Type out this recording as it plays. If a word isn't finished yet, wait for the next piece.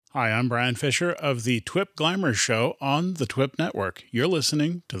Hi, I'm Brian Fisher of the TWIP Glamour Show on the TWIP Network. You're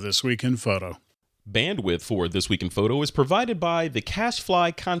listening to This Week in Photo. Bandwidth for This Week in Photo is provided by the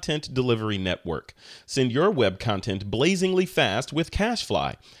CacheFly Content Delivery Network. Send your web content blazingly fast with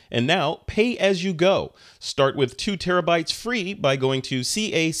CacheFly. And now, pay as you go. Start with 2 terabytes free by going to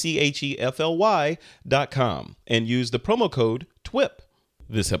CACHEFLY.com and use the promo code TWIP.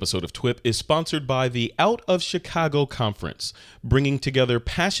 This episode of TWIP is sponsored by the Out of Chicago Conference, bringing together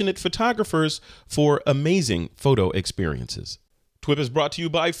passionate photographers for amazing photo experiences. TWIP is brought to you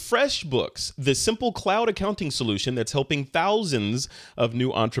by FreshBooks, the simple cloud accounting solution that's helping thousands of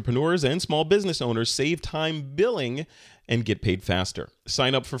new entrepreneurs and small business owners save time billing and get paid faster.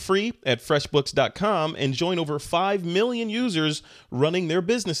 Sign up for free at freshbooks.com and join over 5 million users running their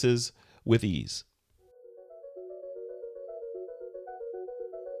businesses with ease.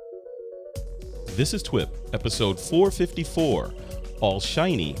 This is TWIP, episode 454, All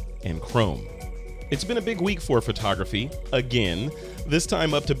Shiny and Chrome. It's been a big week for photography, again. This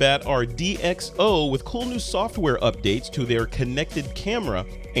time up to bat are DxO with cool new software updates to their connected camera,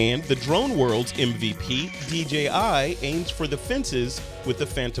 and the drone world's MVP, DJI, aims for the fences with the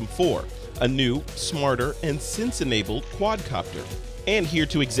Phantom 4, a new, smarter, and sense-enabled quadcopter. And here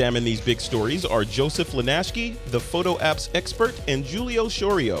to examine these big stories are Joseph Linaschke, the photo apps expert, and Giulio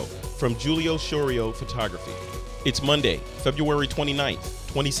Sciorio from Giulio Sciorio Photography. It's Monday, February 29th,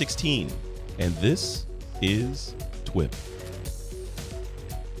 2016, and this is TWIP.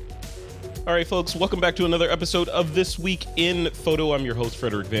 All right, folks, welcome back to another episode of This Week in Photo. I'm your host,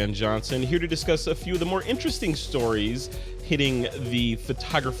 Frederick Van Johnson, here to discuss a few of the more interesting stories hitting the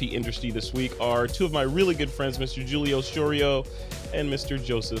photography industry this week are two of my really good friends, Mr. Giulio Sciorio and Mr.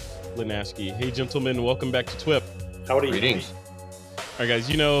 Joseph Linaschke. Hey, gentlemen, welcome back to TWIP. Howdy. Greetings. All right, guys,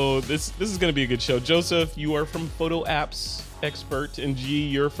 you know, this is going to be a good show. Joseph, you are from Photo Apps Expert, and G,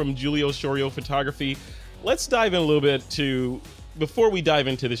 you're from Giulio Sciorio Photography. Let's dive in a little bit before we dive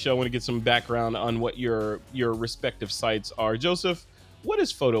into the show, I want to get some background on what your respective sites are. Joseph, what is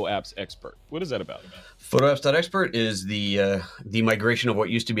Photo Apps Expert? What is that about? PhotoApps.expert is the migration of what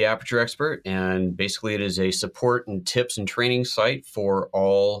used to be Aperture Expert, and basically it is a support and tips and training site for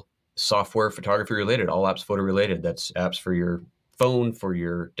all software photography related, all apps photo related. That's apps for your phone, for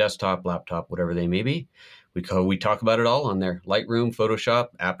your desktop, laptop, whatever they may be. We talk about it all on there: Lightroom, Photoshop,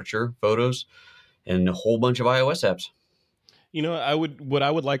 Aperture, Photos, and a whole bunch of iOS apps. You know, what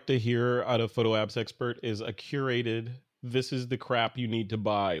I would like to hear out of Photo Apps Expert is a curated, this is the crap you need to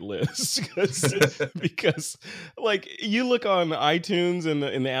buy list. because like you look on iTunes and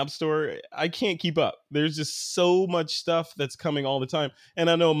in the App Store, I can't keep up. There's just so much stuff that's coming all the time. And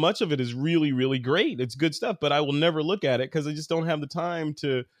I know much of it is really, really great. It's good stuff, but I will never look at it because I just don't have the time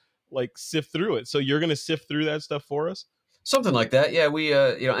to like sift through it. So you're going to sift through that stuff for us? Something like that. Yeah, we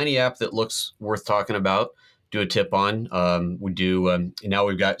any app that looks worth talking about, do a tip on. We do now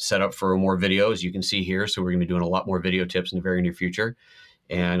we've got set up for more videos, you can see here. So we're going to be doing a lot more video tips in the very near future,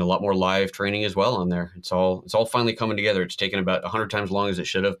 and a lot more live training as well on there. It's all finally coming together. It's taken about 100 times as long as it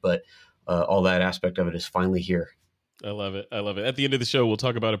should have, but all that aspect of it is finally here. I love it. At the end of the show, we'll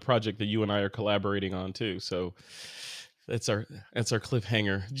talk about a project that you and I are collaborating on too. So that's our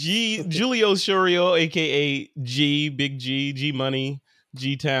cliffhanger. Giulio Sciorio, aka G, Big G Money,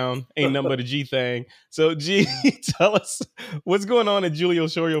 G-Town, ain't nothing but a G thing. So G, tell us what's going on at Giulio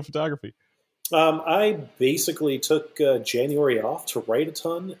Sciorio Photography. I basically took January off to write a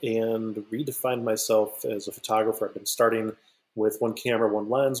ton and redefine myself as a photographer. I've been starting with one camera, one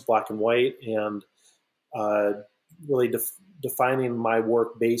lens, black and white, and really defining my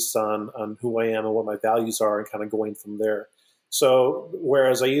work based on who I am and what my values are, and kind of going from there. So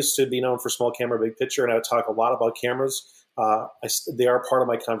whereas I used to be known for small camera, big picture, and I would talk a lot about cameras, they are part of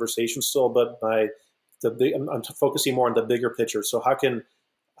my conversation still, but I'm focusing more on the bigger picture. So how can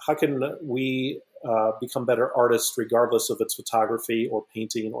we become better artists regardless of it's photography or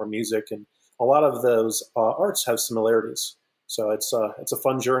painting or music? And a lot of those arts have similarities. So it's a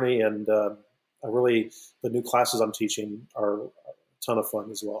fun journey, and the new classes I'm teaching are a ton of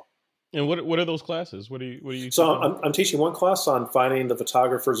fun as well. And what are those classes? What are you? So I'm teaching one class on finding the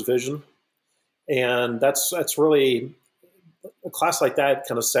photographer's vision, and that's really a class like that.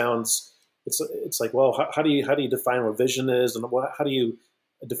 Kind of sounds it's like, well, how do you define what vision is, and how do you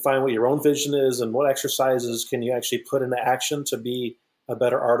define what your own vision is, and what exercises can you actually put into action to be a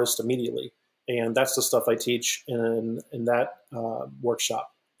better artist immediately? And that's the stuff I teach in that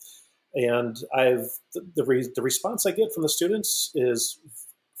workshop. And the response I get from the students is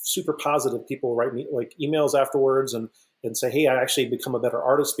super positive. People write me like emails afterwards and say, hey, I actually become a better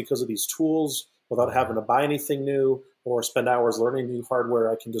artist because of these tools. without having to buy anything new or spend hours learning new hardware.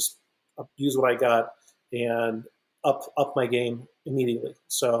 I can just use what I got and up my game immediately.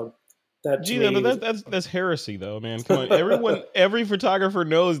 So that to me, that's heresy, though, man. Come on, every photographer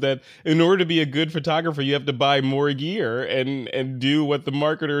knows that in order to be a good photographer, you have to buy more gear and do what the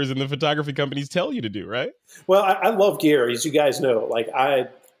marketers and the photography companies tell you to do, right? Well, I love gear, as you guys know. Like I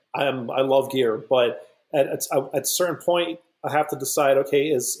love gear, but at a certain point, I have to decide. Okay,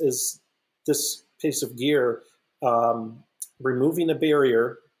 is this piece of gear removing a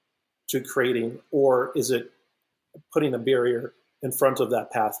barrier to creating, or is it putting a barrier in front of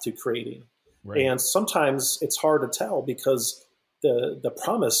that path to creating? Right. And sometimes it's hard to tell because the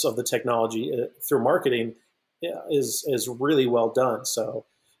promise of the technology through marketing is really well done. So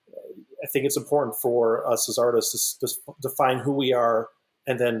I think it's important for us as artists to define who we are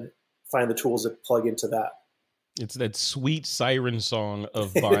and then find the tools that plug into that. It's that sweet siren song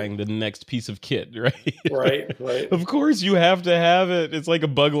of buying the next piece of kit, right? Right. Of course you have to have it. It's like a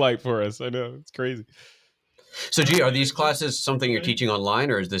bug light for us. I know, it's crazy. So, are these classes something you're teaching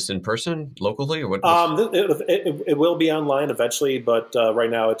online, or is this in person, locally, or what? It will be online eventually, but right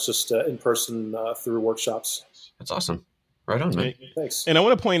now it's just in person through workshops. That's awesome. Right on, man. Thanks. And I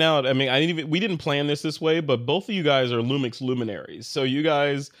want to point out, I mean, we didn't plan this way, but both of you guys are Lumix luminaries. So you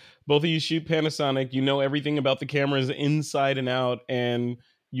guys, both of you shoot Panasonic. You know everything about the cameras inside and out, and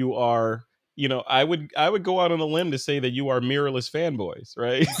you are. I would go out on a limb to say that you are mirrorless fanboys,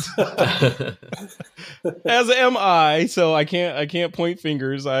 right? As am I, so I can't point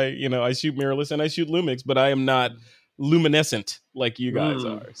fingers. I shoot mirrorless and I shoot Lumix, but I am not luminescent like you guys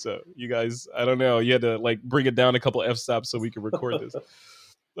are. So you guys, I don't know. You had to like bring it down a couple f-stops so we could record this. All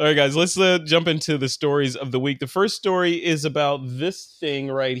right, guys, let's jump into the stories of the week. The first story is about this thing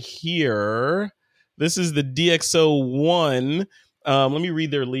right here. This is the DxO One. Let me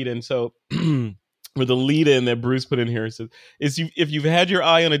read their lead-in. So, with the lead-in that Bruce put in here, it says, if you've had your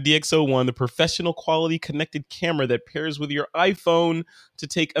eye on a DxO One, the professional quality connected camera that pairs with your iPhone to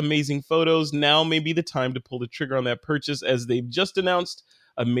take amazing photos, now may be the time to pull the trigger on that purchase, as they've just announced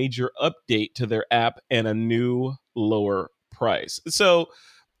a major update to their app and a new lower price. So,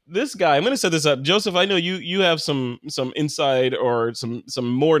 this guy, I'm going to set this up. Joseph, I know you have some insight or some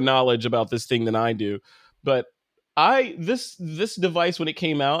more knowledge about this thing than I do, but this device, when it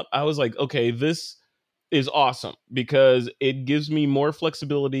came out, I was like, okay, this is awesome because it gives me more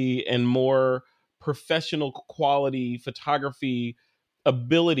flexibility and more professional quality photography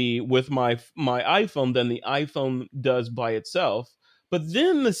ability with my iPhone than the iPhone does by itself. But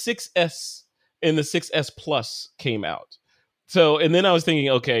then the 6S and the 6S Plus came out. So, and then I was thinking,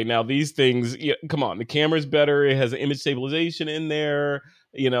 okay, now these things, come on, the camera's better. It has image stabilization in there,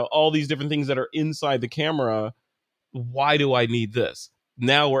 all these different things that are inside the camera. Why do I need this?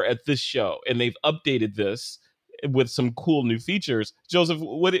 Now we're at this show and they've updated this with some cool new features. Joseph,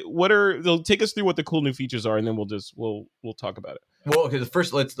 take us through what the cool new features are, and then we'll talk about it. Well, okay,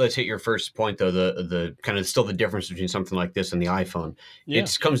 first let's hit your first point though, the kind of still the difference between something like this and the iPhone. Yeah.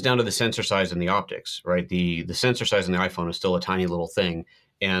 It comes down to the sensor size and the optics, right? The sensor size on the iPhone is still a tiny little thing,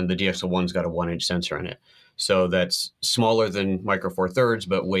 and the DxO One's got a 1-inch sensor in it. So that's smaller than Micro Four Thirds,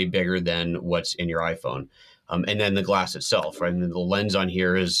 but way bigger than what's in your iPhone. And then the glass itself, right? And the lens on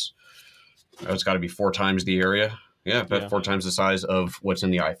here it's got to be 4 times the area. Yeah, about 4 times the size of what's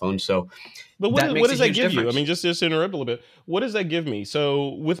in the iPhone. So, but what does that give you? I mean, just to interrupt a little bit, what does that give me?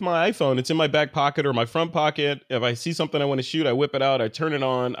 So with my iPhone, it's in my back pocket or my front pocket. If I see something I want to shoot, I whip it out, I turn it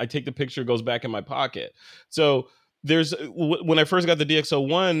on, I take the picture, it goes back in my pocket. So when I first got the DxO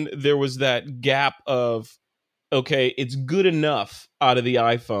One, there was that gap of, okay, it's good enough out of the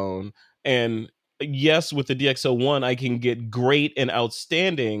iPhone, and yes, with the DxO One, I can get great and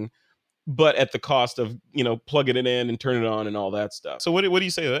outstanding, but at the cost of, plugging it in and turning it on and all that stuff. So what do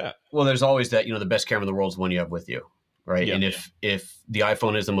you say to that? Well, there's always that, the best camera in the world is the one you have with you, right? Yeah. And if the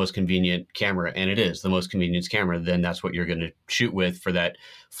iPhone is the most convenient camera, and it is the most convenient camera, then that's what you're going to shoot with for that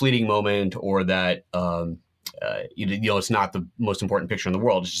fleeting moment, or that, it's not the most important picture in the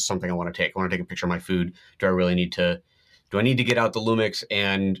world. It's just something I want to take. I want to take a picture of my food. Do I need to get out the Lumix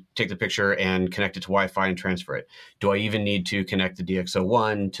and take the picture and connect it to Wi-Fi and transfer it? Do I even need to connect the DxO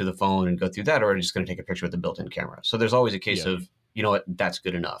One to the phone and go through that, or am I just going to take a picture with the built-in camera? So there's always a case of, what, that's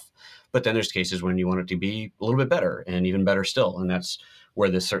good enough. But then there's cases when you want it to be a little bit better and even better still, and that's where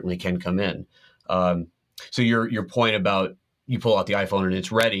this certainly can come in. So your point about you pull out the iPhone and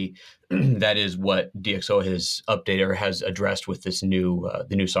it's ready, that is what DxO has updated or has addressed with this the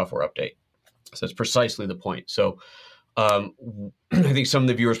new software update. So that's precisely the point. So I think some of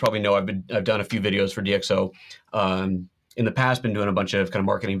the viewers probably know I've done a few videos for DxO in the past been doing a bunch of kind of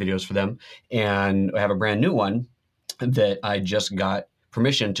marketing videos for them, and I have a brand new one that I just got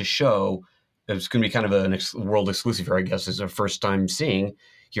permission to show. It's going to be kind of a world exclusive here, I guess, is our first time seeing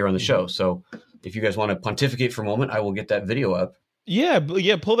here on the show. So if you guys want to pontificate for a moment, I will get that video up. Yeah,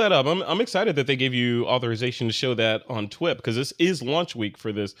 pull that up. I'm excited that they gave you authorization to show that on TWIP, because this is launch week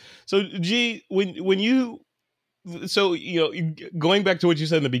for this. So, G, going back to what you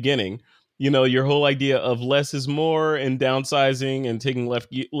said in the beginning, your whole idea of less is more and downsizing and taking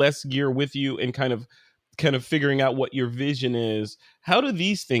less gear with you and kind of figuring out what your vision is. How do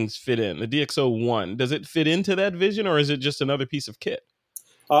these things fit in? The DxO One, does it fit into that vision, or is it just another piece of kit?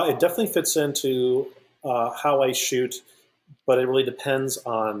 It definitely fits into how I shoot, but it really depends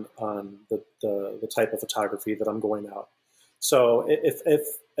on the type of photography that I'm going out. So if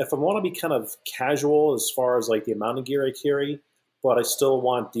I want to be kind of casual as far as like the amount of gear I carry, but I still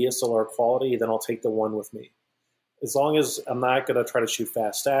want DSLR quality, then I'll take the One with me. As long as I'm not going to try to shoot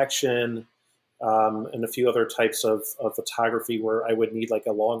fast action and a few other types of photography where I would need like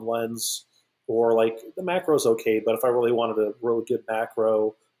a long lens, or like the macro is okay, but if I really wanted a really good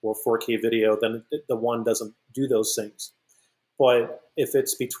macro or 4K video, then the One doesn't do those things. But if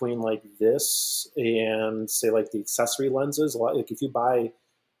it's between like this and say like the accessory lenses, like if you buy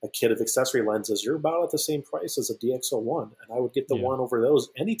a kit of accessory lenses, you're about at the same price as a DxO One, and I would get the One over those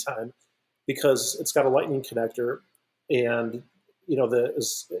anytime, because it's got a lightning connector, and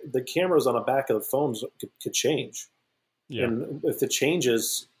the cameras on the back of the phones could change. Yeah. And if it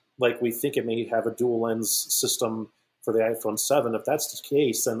changes, like we think it may have a dual lens system for the iPhone 7, if that's the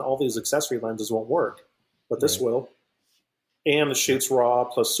case, then all these accessory lenses won't work, but this will. And the shoot's RAW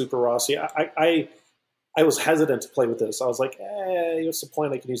plus super RAW. See, I was hesitant to play with this. I was like, what's the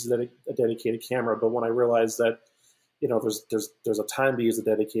point? I can use a dedicated camera. But when I realized that, there's a time to use a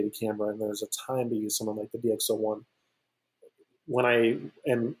dedicated camera, and there's a time to use something like the DxO One. When I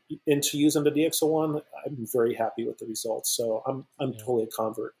am into using the DxO One, I'm very happy with the results. So I'm totally a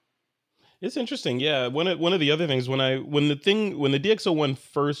convert. It's interesting. Yeah. One of the other things, when the DxO One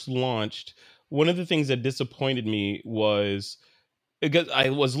first launched, one of the things that disappointed me was, because I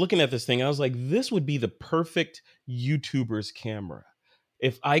was looking at this thing, I was like, this would be the perfect YouTuber's camera.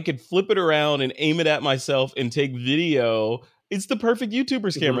 If I could flip it around and aim it at myself and take video, it's the perfect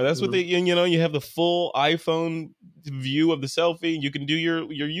YouTuber's camera. That's what you have the full iPhone view of the selfie. You can do your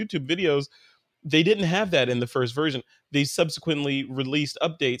YouTube videos. They didn't have that in the first version. They subsequently released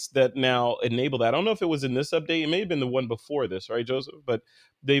updates that now enable that. I don't know if it was in this update. It may have been the one before this, right, Joseph? But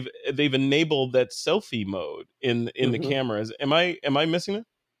they've enabled that selfie mode in the cameras. Am I missing it?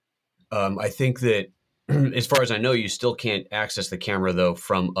 I think that, as far as I know, you still can't access the camera though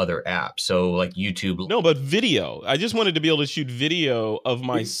from other apps. So like YouTube. No, but video. I just wanted to be able to shoot video of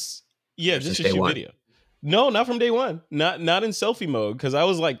my. Just to shoot video. No, not from day one. Not in selfie mode, because I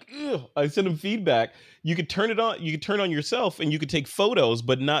was like, ugh. I sent them feedback. You could turn it on. You could turn on yourself, and you could take photos,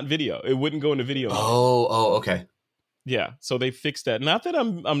 but not video. It wouldn't go into video mode. Oh, okay. Yeah, so they fixed that. Not that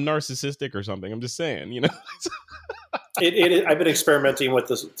I'm narcissistic or something. I'm just saying, I've been experimenting with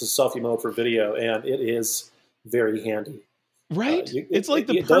the selfie mode for video, and it is very handy. Right? It's like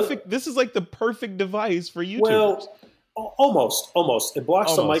the perfect. This is like the perfect device for YouTubers. Well, almost. It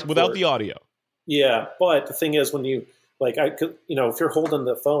blocks the mic without the audio. Yeah, but the thing is, when you if you're holding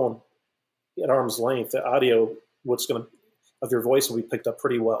the phone at arm's length, the audio of your voice will be picked up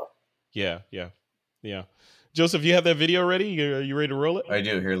pretty well. Yeah. Joseph, you have that video ready? Are you ready to roll it? I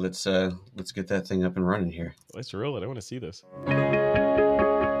do. Here, let's get that thing up and running here. Let's roll it. I want to see this.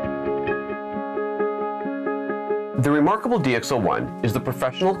 The remarkable DxO One is the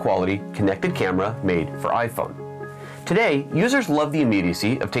professional quality connected camera made for iPhone. Today, users love the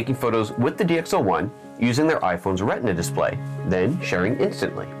immediacy of taking photos with the DxO One using their iPhone's Retina display, then sharing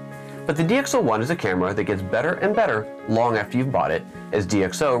instantly. But the DxO One is a camera that gets better and better long after you've bought it, as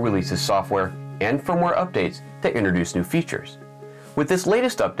DxO releases software and firmware updates that introduce new features. With this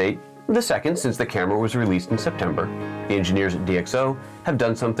latest update, the second since the camera was released in September, the engineers at DxO have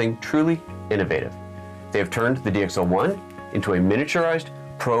done something truly innovative. They have turned the DxO One into a miniaturized,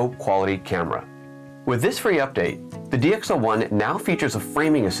 pro-quality camera. With this free update, the DxO One now features a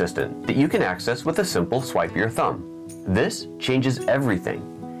framing assistant that you can access with a simple swipe of your thumb. This changes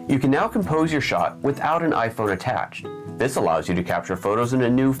everything. You can now compose your shot without an iPhone attached. This allows you to capture photos in a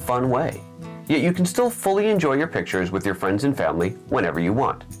new, fun way. Yet you can still fully enjoy your pictures with your friends and family whenever you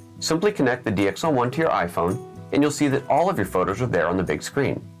want. Simply connect the DxO One to your iPhone, and you'll see that all of your photos are there on the big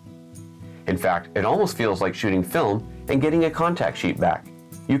screen. In fact, it almost feels like shooting film and getting a contact sheet back.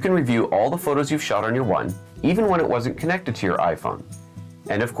 You can review all the photos you've shot on your One, even when it wasn't connected to your iPhone.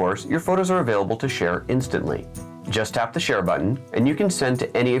 And of course, your photos are available to share instantly. Just tap the share button and you can send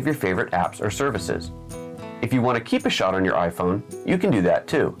to any of your favorite apps or services. If you want to keep a shot on your iPhone, you can do that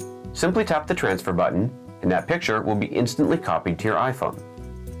too. Simply tap the transfer button and that picture will be instantly copied to your iPhone.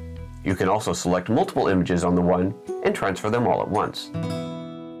 You can also select multiple images on the One and transfer them all at once.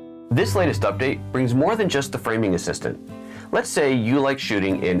 This latest update brings more than just the framing assistant. Let's say you like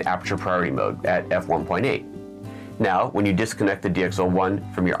shooting in aperture priority mode at f1.8. Now, when you disconnect the DxO One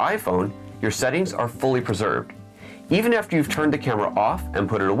from your iPhone, your settings are fully preserved. Even after you've turned the camera off and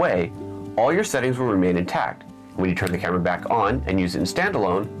put it away, all your settings will remain intact. When you turn the camera back on and use it in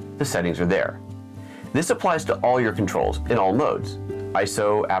standalone, the settings are there. This applies to all your controls in all modes: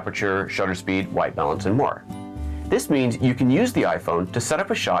 ISO, aperture, shutter speed, white balance, and more. This means you can use the iPhone to set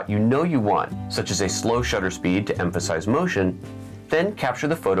up a shot you know you want, such as a slow shutter speed to emphasize motion, then capture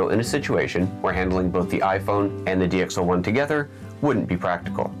the photo in a situation where handling both the iPhone and the DxO One together wouldn't be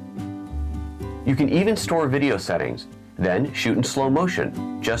practical. You can even store video settings, then shoot in slow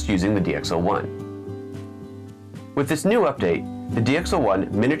motion, just using the DxO One. With this new update, the DxO One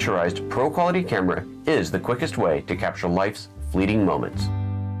miniaturized pro-quality camera is the quickest way to capture life's fleeting moments.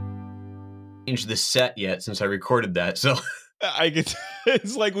 Changed the set yet since I recorded that, so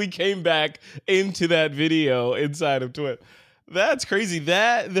it's like we came back into that video inside of TWIP. That's crazy.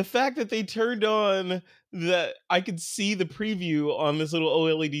 The fact that they turned on that I could see the preview on this little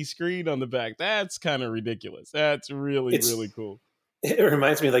OLED screen on the back. That's kind of ridiculous. That's really cool. It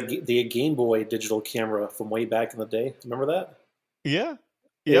reminds me of like the Game Boy digital camera from way back in the day. Remember that? Yeah.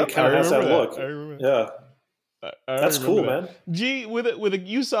 It kind of has that look. I remember. Yeah. That's cool, man. Gee,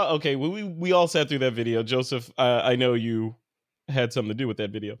 you saw, okay, we all sat through that video. Joseph, I know you had something to do with that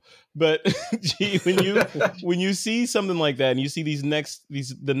video, but gee, when you see something like that and you see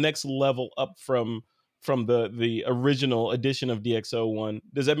the next level up from the original edition of DxO One,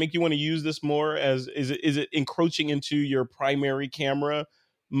 does that make you want to use this more? Is it encroaching into your primary camera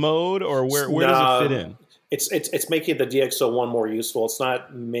mode, or where does it fit in? It's making the DxO One more useful. It's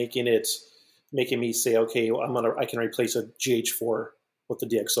not making me say, okay, I can replace a GH4 with the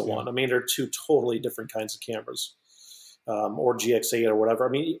DxO One. I mean, they're two totally different kinds of cameras, or GX8 or whatever. I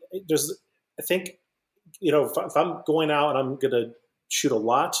mean, I think, if I'm going out and I'm going to shoot a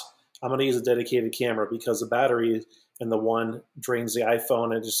lot, I'm going to use a dedicated camera because the battery in the One drains the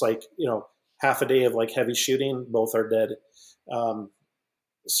iPhone, and just like, half a day of like heavy shooting, both are dead.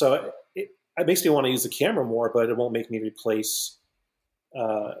 So it makes me want to use the camera more, but it won't make me replace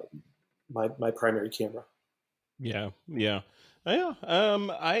my primary camera. Yeah. The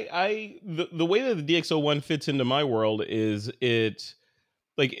way that the DxO One fits into my world is it's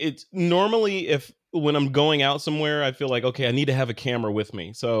normally when I'm going out somewhere, I feel like, okay, I need to have a camera with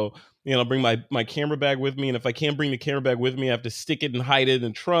me. So, I'll bring my camera bag with me. And if I can't bring the camera bag with me, I have to stick it and hide it in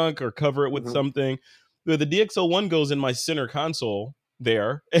the trunk or cover it with something. But the DxO One goes in my center console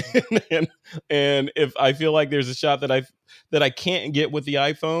there. and if I feel like there's a shot that I can't get with the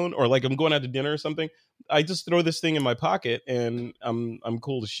iPhone, or like I'm going out to dinner or something, I just throw this thing in my pocket and I'm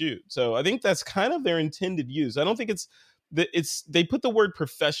cool to shoot. So I think that's kind of their intended use. I don't think they put the word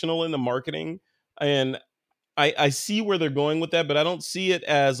professional in the marketing, and I see where they're going with that, but I don't see it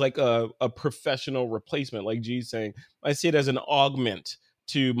as like a professional replacement, like G's saying. I see it as an augment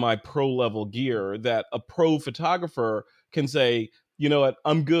to my pro level gear that a pro photographer can say, you know what,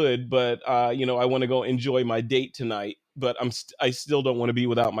 I'm good, but I want to go enjoy my date tonight, but I still don't want to be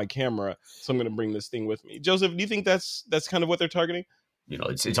without my camera, so I'm going to bring this thing with me. Joseph, do you think that's kind of what they're targeting?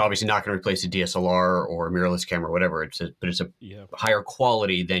 It's obviously not going to replace a DSLR or a mirrorless camera or whatever. But it's a higher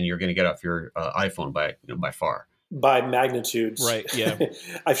quality than you're going to get off your iPhone by far. By magnitudes. Right, yeah.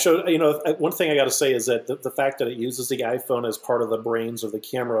 I've showed, one thing I got to say is that the fact that it uses the iPhone as part of the brains of the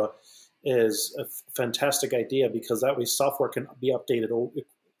camera is a fantastic idea, because that way software can be updated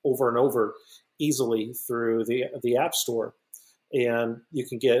over and over easily through the App Store. And you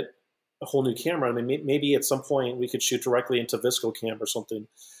can get a whole new camera. I mean, maybe at some point we could shoot directly into ViscoCam or something,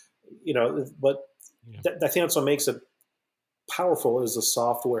 but I think that's what makes it powerful is the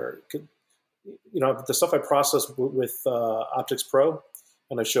software. The stuff I processed with Optics Pro,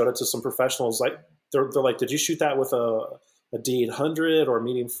 and I showed it to some professionals, like they're like, did you shoot that with a D800 or a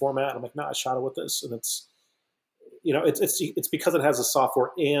medium format? I'm like, no, I shot it with this. And it's because it has the software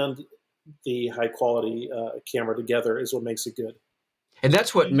and the high quality camera together is what makes it good. And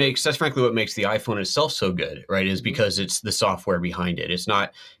that's frankly what makes the iPhone itself so good, right? Is because it's the software behind it. It's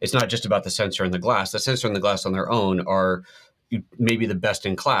not just about the sensor and the glass. The sensor and the glass on their own are maybe the best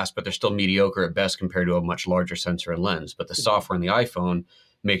in class, but they're still mediocre at best compared to a much larger sensor and lens. But the software in the iPhone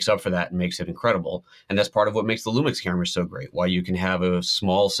makes up for that and makes it incredible. And that's part of what makes the Lumix camera so great. Why you can have a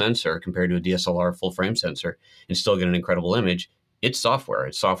small sensor compared to a DSLR full frame sensor and still get an incredible image. It's software.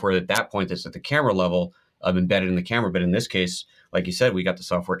 It's software at that point that's at the camera level, embedded in the camera. But in this case, like you said, we got the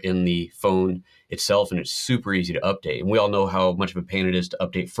software in the phone itself, and it's super easy to update. And we all know how much of a pain it is to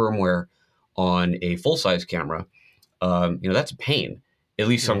update firmware on a full-size camera. That's a pain. At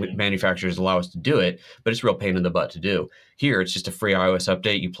least some manufacturers allow us to do it, but it's a real pain in the butt to do. Here, it's just a free iOS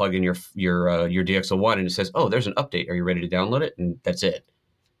update. You plug in your DxO One, and it says, "Oh, there's an update. Are you ready to download it?" And that's it.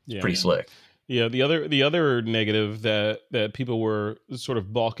 It's pretty slick. Yeah, the other negative that people were sort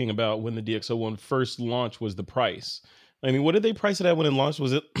of balking about when the DxO One first launched was the price. I mean, what did they price it at when it launched?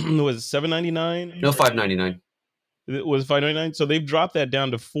 Was it $799? No, $599. It was $599. So they've dropped that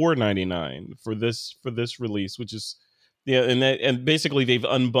down to $499 for this release, which is and basically they've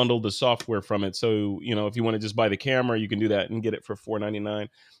unbundled the software from it. So if you want to just buy the camera, you can do that and get it for $499.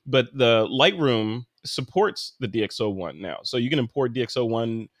 But the Lightroom supports the DxO One now, so you can import DxO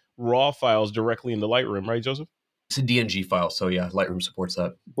One RAW files directly into Lightroom, right, Joseph? It's a DNG file, so yeah, Lightroom supports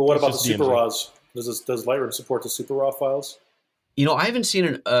that. But what about the Super RAWs? Does Lightroom support the Super RAW files? I haven't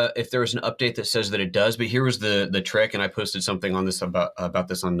seen if there was an update that says that it does, but here was the trick, and I posted something on this about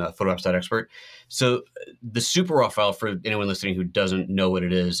this on PhotoApps.expert. So the Super RAW file, for anyone listening who doesn't know what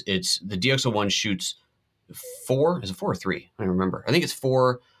it is, it's the DxO One shoots 4 or 3? I don't remember. I think it's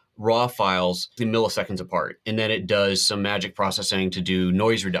 4 RAW files in milliseconds apart, and then it does some magic processing to do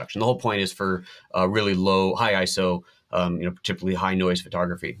noise reduction. The whole point is for really high ISO, typically high noise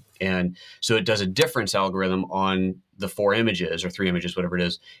photography. And so it does a difference algorithm on the 4 images or 3 images, whatever it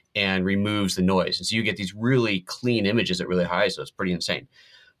is, and removes the noise. And so you get these really clean images at really high ISO. It's pretty insane.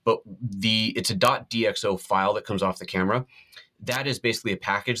 But it's a .dxo file that comes off the camera. That is basically a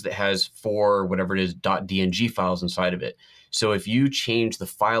package that has 4, whatever it is, .dng files inside of it. So if you change the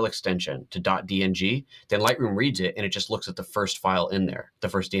file extension to .dng, then Lightroom reads it and it just looks at the first file in there, the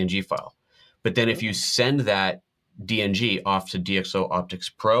first DNG file. But then if you send that DNG off to DxO Optics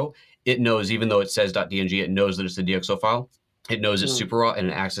Pro, it knows, even though it says .dng, it knows that it's the DxO file. It knows it's Super RAW and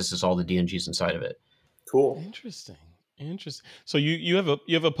it accesses all the DNGs inside of it. Cool. Interesting. So you have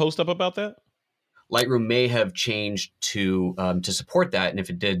a post up about that? Lightroom may have changed to support that, and if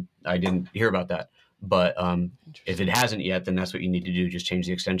it did, I didn't hear about that. But if it hasn't yet, then that's what you need to do. Just change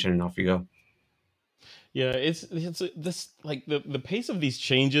the extension and off you go. Yeah, it's this, like the pace of these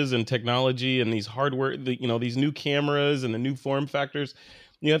changes in technology and these hardware, these new cameras and the new form factors.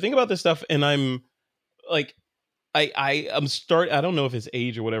 I think about this stuff and I'm like, I don't know if it's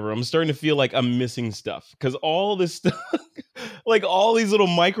age or whatever. I'm starting to feel like I'm missing stuff because all this stuff, like all these little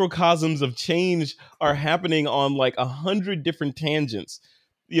microcosms of change are happening on like 100 different tangents.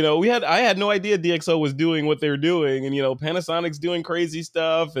 I had no idea DxO was doing what they're doing, and Panasonic's doing crazy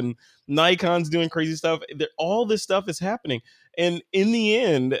stuff, and Nikon's doing crazy stuff. All this stuff is happening, and in the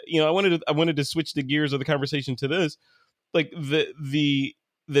end, I wanted to switch the gears of the conversation to this, like the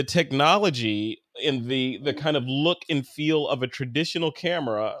technology and the kind of look and feel of a traditional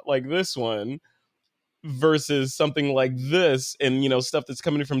camera like this one versus something like this and stuff that's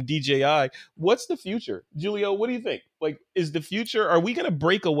coming from DJI. What's the future? Giulio, what do you think? Like, is the future, are we going to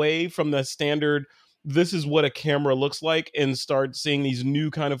break away from the standard, this is what a camera looks like, and start seeing these new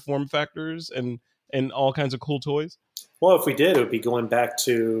kind of form factors and all kinds of cool toys? Well, if we did, it would be going back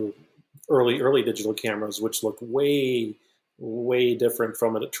to early digital cameras, which look way, way different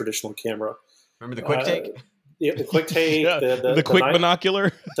from a traditional camera. Remember the quick take? The quick take, the quick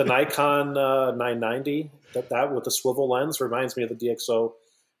binocular, the Nikon 990, that with the swivel lens reminds me of the DxO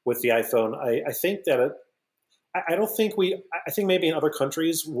with the iPhone. I think that I think maybe in other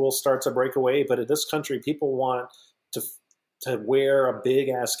countries we'll start to break away, but in this country, people want to wear a big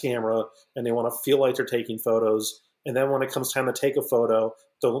ass camera and they want to feel like they're taking photos. And then when it comes time to take a photo,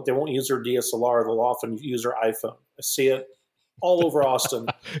 they won't use their DSLR. They'll often use their iPhone. I see it all over Austin.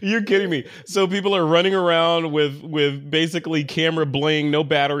 You're kidding me. So people are running around with basically camera bling, no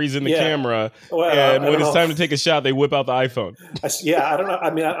batteries in the camera. Well, and when it's time to take a shot, they whip out the iPhone. I don't know. I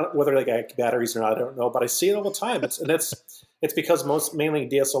mean, whether they got batteries or not, I don't know. But I see it all the time. It's because mainly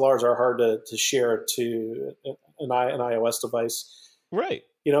DSLRs are hard to share to an iOS device. Right.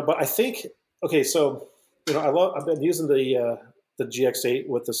 But I think, okay, so, I've been using the GX8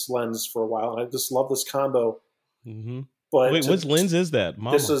 with this lens for a while, and I just love this combo. Mm-hmm. But wait, what lens is that?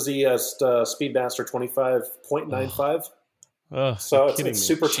 Mama. This is the Speedmaster 25.95. So it's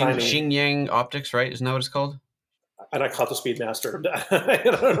super tiny. Xingyang Optics, right? Isn't that what it's called? And I caught the Speedmaster.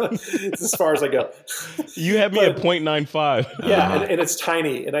 It's as far as I go. You have me at 0.95. Yeah, and it's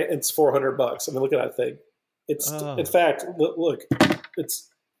tiny, and it's $400. I mean, look at that thing. It's in fact, look, it's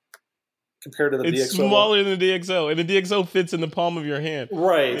compared to the It's DxO One. smaller than the DxO, and the DxO fits in the palm of your hand.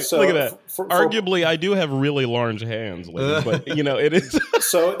 Right. So look at that. Arguably, I do have really large hands, ladies, but it is.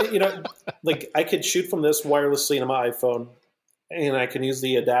 So like I could shoot from this wirelessly into my iPhone, and I can use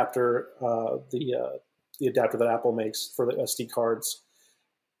the adapter, the adapter that Apple makes for the SD cards.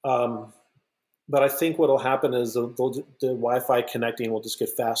 But I think what will happen is the Wi-Fi connecting will just get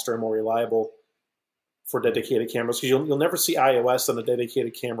faster and more reliable for dedicated cameras, because you'll never see iOS on a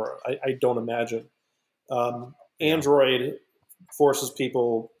dedicated camera. I don't imagine. Android forces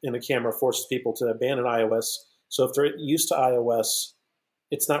people to abandon iOS. So if they're used to iOS,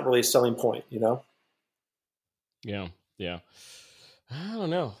 it's not really a selling point, Yeah. I don't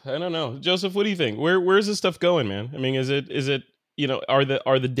know. Joseph, what do you think? Where's this stuff going, man? I mean, is it are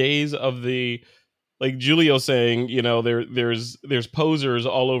the days of the, like Giulio saying, there's posers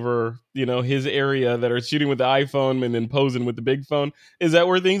all over, his area that are shooting with the iPhone and then posing with the big phone. Is that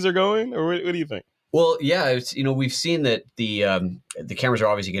where things are going, or what do you think? Well, yeah, it's, we've seen that the cameras are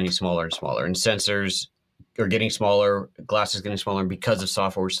obviously getting smaller and smaller, and sensors are getting smaller, glass is getting smaller, and because of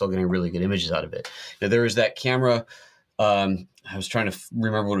software, we're still getting really good images out of it. Now, there was that camera. I was trying to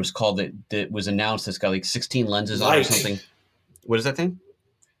remember what it was called that was announced. That's got like 16 lenses on it or something. What is that thing?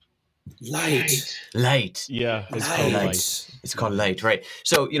 Light. Yeah, it's called Light. It's called Light, right?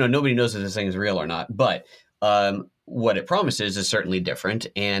 So nobody knows if this thing is real or not, but what it promises is certainly different,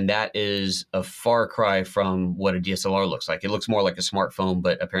 and that is a far cry from what a DSLR looks like. It looks more like a smartphone,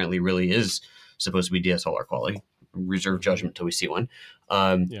 but apparently really is supposed to be DSLR quality. Reserve judgment till we see one.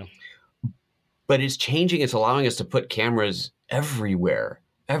 But it's changing. It's allowing us to put cameras everywhere.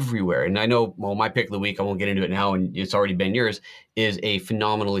 And I know, my pick of the week, I won't get into it now, and it's already been yours, is a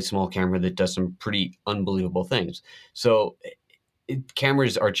phenomenally small camera that does some pretty unbelievable things. So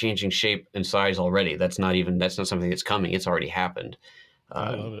cameras are changing shape and size already. That's not something that's coming. It's already happened.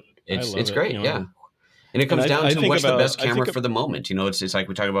 I love it. It's great. Yeah. And it comes down to what's the best camera for the moment. It's like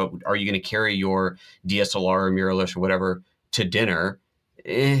we talk about, are you going to carry your DSLR or mirrorless or whatever to dinner?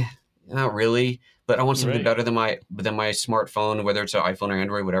 Not really. But I want something better than my smartphone, whether it's an iPhone or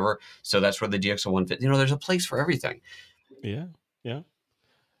Android, whatever. So that's where the DxO One fits. There's a place for everything. Yeah.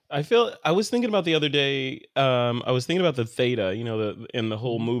 I was thinking about the other day. I was thinking about the Theta, and the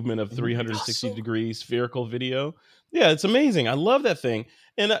whole movement of 360 degree spherical video. Yeah, it's amazing. I love that thing.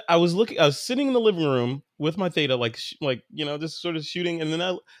 And I was sitting in the living room with my Theta, just sort of shooting. And then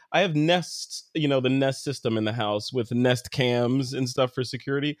I have Nest, the Nest system in the house with Nest cams and stuff for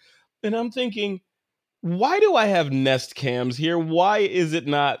security. And I'm thinking, why do I have Nest cams here? Why is it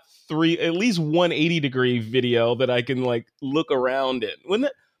not at least 180 degree video that I can look around in?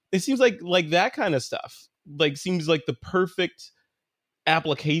 It seems like that kind of stuff seems like the perfect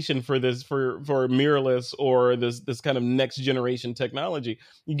application for this, for mirrorless or this kind of next generation technology.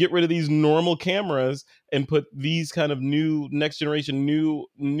 You get rid of these normal cameras and put these kind of new next generation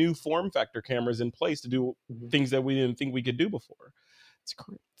new form factor cameras in place to do things that we didn't think we could do before. It's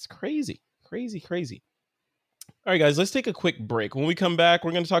crazy. All right, guys, let's take a quick break. When we come back,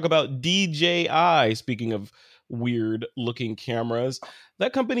 we're going to talk about DJI. Speaking of weird-looking cameras,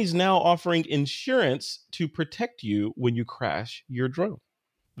 that company's now offering insurance to protect you when you crash your drone.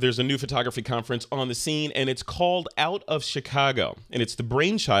 There's a new photography conference on the scene, and it's called Out of Chicago, and it's the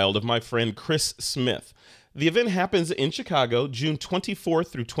brainchild of my friend Chris Smith. The event happens in Chicago, June 24th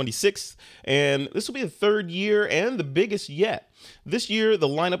through 26th, and this will be the third year and the biggest yet. This year, the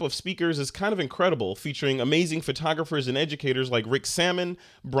lineup of speakers is kind of incredible, featuring amazing photographers and educators like Rick Salmon,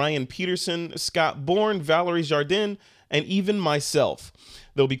 Brian Peterson, Scott Bourne, Valerie Jardin, and even myself.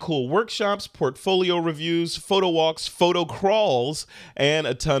 There'll be cool workshops, portfolio reviews, photo walks, photo crawls, and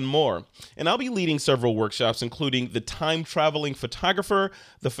a ton more. And I'll be leading several workshops, including the time-traveling photographer,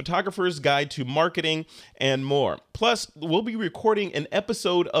 the photographer's guide to marketing, and more. Plus, we'll be recording an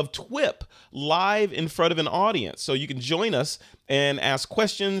episode of TWIP live in front of an audience, so you can join us and ask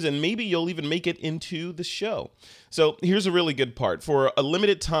questions, and maybe you'll even make it into the show. So here's a really good part. For a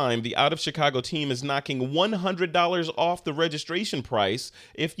limited time, the Out of Chicago team is knocking $100 off the registration price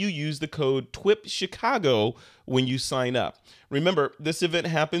if you use the code TWIPChicago when you sign up. Remember, this event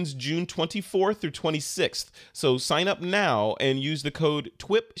happens June 24th through 26th, so sign up now and use the code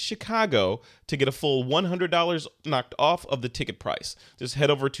TWIPChicago to get a full $100 knocked off of the ticket price. Just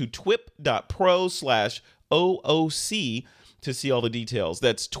head over to twip.pro/OOC to see all the details.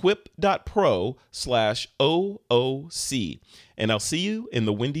 That's twip.pro/OOC. And I'll see you in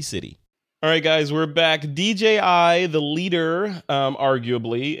the Windy City. All right, guys, we're back. DJI, the leader,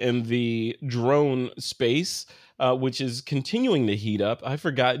 arguably, in the drone space, which is continuing to heat up. I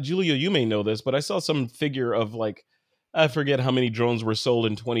forgot, Giulio, you may know this, but I saw some figure of I forget how many drones were sold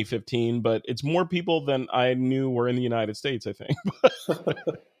in 2015, but it's more people than I knew were in the United States, I think. So,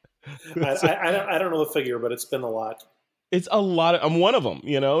 I don't know the figure, but it's been a lot. it's a lot of, I'm one of them,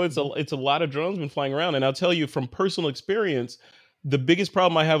 it's a lot of drones been flying around. And I'll tell you from personal experience, the biggest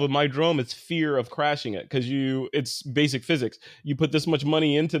problem I have with my drone is fear of crashing it. Cause it's basic physics. You put this much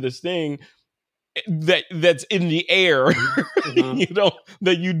money into this thing that's in the air, Mm-hmm.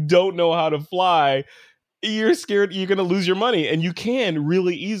 that you don't know how to fly. You're scared you're going to lose your money, and you can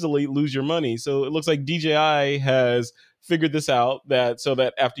really easily lose your money. So it looks like DJI has figured this out, so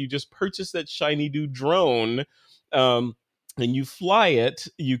that after you just purchase that shiny new drone, and you fly it,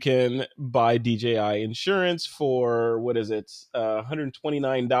 you can buy DJI insurance for, what is it,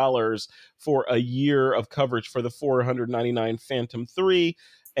 $129 for a year of coverage for the $499 Phantom 3.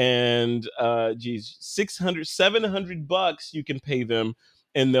 And 700 bucks you can pay them,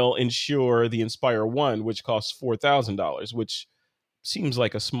 and they'll insure the Inspire One, which costs $4,000, which seems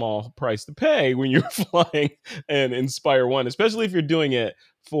like a small price to pay when you're flying an Inspire One, especially if you're doing it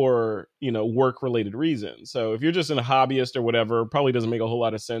for, work related reasons. So if you're just a hobbyist or whatever, probably doesn't make a whole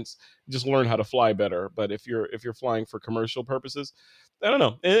lot of sense. Just learn how to fly better. But if you're flying for commercial purposes, I don't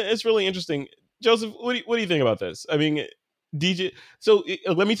know. It's really interesting. Joseph, what do you think about this? I mean, DJ. So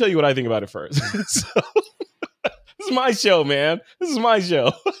let me tell you what I think about it first. So, this is my show, man. This is my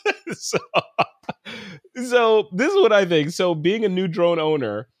show. so, so this is what I think. So being a new drone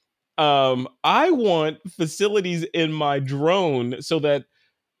owner, I want facilities in my drone so that,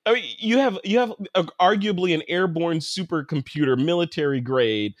 I mean, you have arguably an airborne supercomputer, military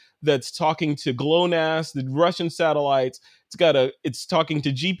grade, that's talking to GLONASS, the Russian satellites. It's talking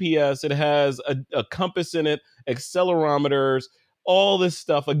to GPS. It has a compass in it, accelerometers, all this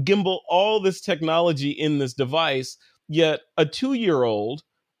stuff, a gimbal, all this technology in this device. Yet a 2-year-old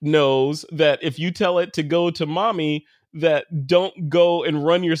knows that if you tell it to go to mommy, that don't go and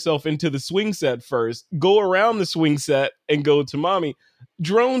run yourself into the swing set first. Go around the swing set and go to mommy.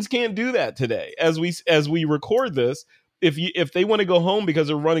 Drones can't do that today. As we record this, if they want to go home because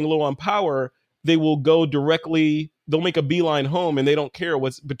they're running low on power, they will go directly. They'll make a beeline home, and they don't care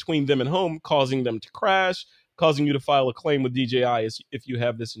what's between them and home, causing them to crash, causing you to file a claim with DJI if you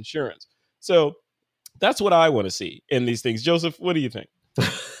have this insurance. So that's what I want to see in these things. Joseph, what do you think?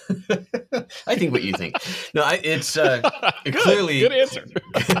 I think what you think. No, it's clearly good answer.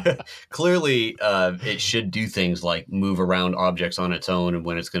 Clearly, it should do things like move around objects on its own, and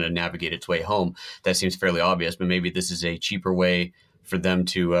when it's going to navigate its way home. That seems fairly obvious. But maybe this is a cheaper way for them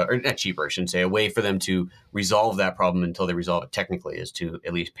to, or not cheaper, I shouldn't say, a way for them to resolve that problem until they resolve it technically, is to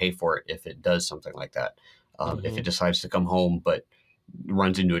at least pay for it if it does something like that. If it decides to come home but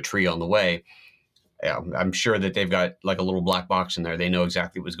runs into a tree on the way. Yeah, I'm sure that they've got like a little black box in there. They know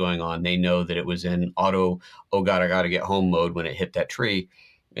exactly what's going on. They know that it was in auto, oh God, I got to get home mode when it hit that tree.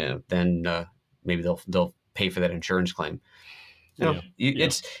 Then maybe they'll pay for that insurance claim.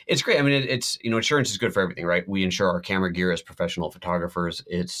 It's great. I mean, it's insurance is good for everything, right? We insure our camera gear as professional photographers.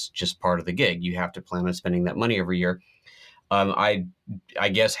 It's just part of the gig. You have to plan on spending that money every year. I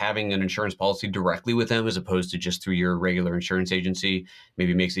guess having an insurance policy directly with them as opposed to just through your regular insurance agency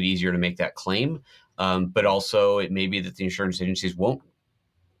maybe makes it easier to make that claim. But also it may be that the insurance agencies won't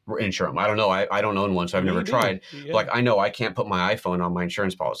insure them. I don't know. I don't own one, so I've never tried. Yeah. Like, I know I can't put my iPhone on my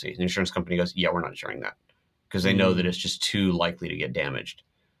insurance policy. The insurance company goes, yeah, we're not insuring that, because they know that it's just too likely to get damaged.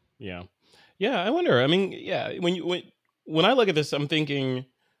 Yeah. Yeah. I wonder. I mean, yeah, when I look at this, I'm thinking,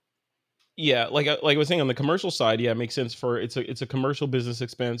 yeah, like I was saying on the commercial side, yeah, it makes sense it's a commercial business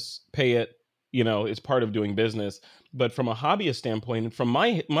expense. Pay it, it's part of doing business. But from a hobbyist standpoint, and from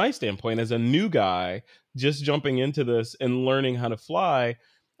my standpoint as a new guy just jumping into this and learning how to fly,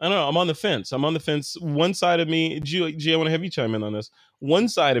 I don't know. I'm on the fence. One side of me, G, I want to have you chime in on this. One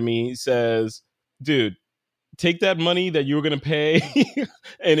side of me says, dude, take that money that you were going to pay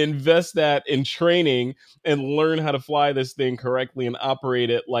and invest that in training and learn how to fly this thing correctly and operate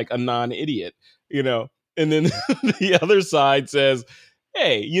it like a non-idiot, And then the other side says,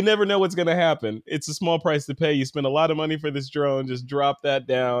 hey, you never know what's going to happen. It's a small price to pay. You spend a lot of money for this drone. Just drop that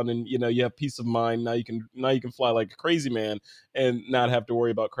down, and you have peace of mind. Now you can fly like a crazy man and not have to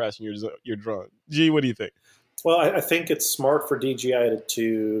worry about crashing your drone. G, what do you think? Well, I think it's smart for DJI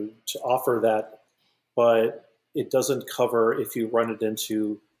to offer that, but it doesn't cover if you run it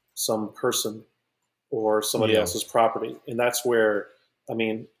into some person or somebody else's property. And that's where, I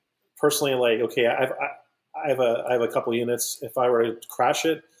mean, personally, like, okay, I have a couple units. If I were to crash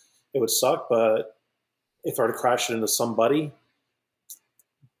it, it would suck. But if I were to crash it into somebody,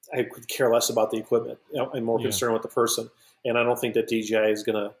 I could care less about the equipment. I'm more concerned with the person. And I don't think that DJI is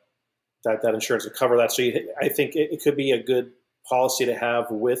going to that insurance would cover that. So I think it could be a good policy to have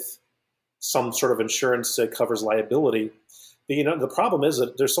with some sort of insurance that covers liability. But, the problem is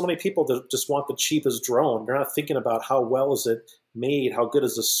that there's so many people that just want the cheapest drone. They're not thinking about how well is it made, how good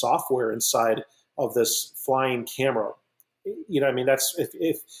is the software inside of this flying camera. That's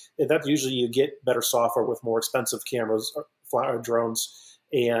if that usually you get better software with more expensive cameras or drones,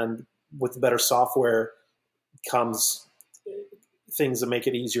 and with better software comes things that make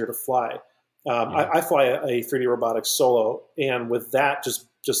it easier to fly. I fly a 3D robotics solo, and with that just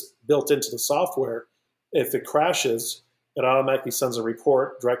built into the software, if it crashes, it automatically sends a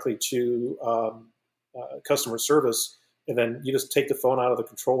report directly to customer service, and then you just take the phone out of the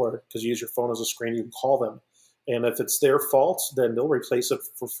controller because you use your phone as a screen. You can call them, and if it's their fault, then they'll replace it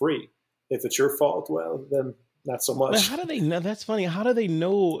for free. If it's your fault, well, then not so much. Well, how do they know? That's funny. How do they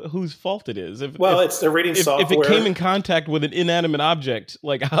know whose fault it is? They're reading software. If it came in contact with an inanimate object,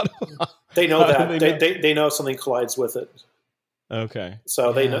 like how they know that they know something collides with it. Okay,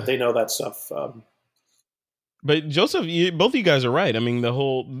 so they know that stuff. But Joseph, both of you guys are right. I mean,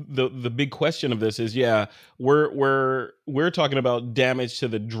 the big question of this is, we're talking about damage to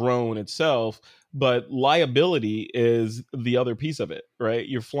the drone itself, but liability is the other piece of it, right?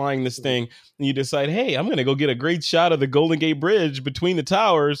 You're flying this thing and you decide, hey, I'm going to go get a great shot of the Golden Gate Bridge between the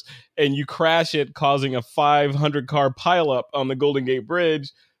towers, and you crash it, causing a 500 car pileup on the Golden Gate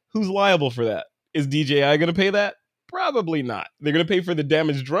Bridge. Who's liable for that? Is DJI going to pay that? Probably not. They're going to pay for the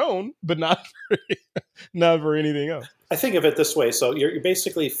damaged drone, but not for anything else. I think of it this way. So you're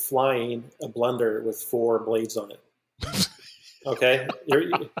basically flying a blender with 4 blades on it. Okay?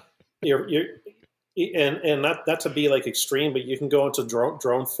 And not to be like extreme, but you can go into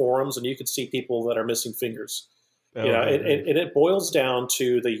drone forums and you can see people that are missing fingers. And it boils down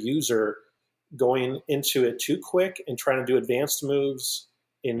to the user going into it too quick and trying to do advanced moves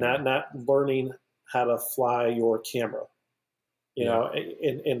and not learning how to fly your camera,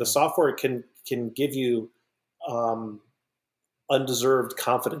 and the software can give you undeserved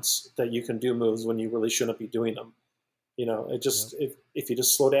confidence that you can do moves when you really shouldn't be doing them. If you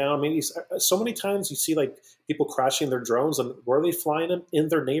just slow down. I mean, so many times you see like people crashing their drones, and where are they flying them? In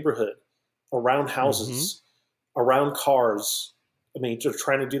their neighborhood, around houses, around cars. I mean, they're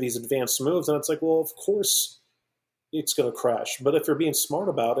trying to do these advanced moves, and it's like, well, of course it's going to crash. But if you're being smart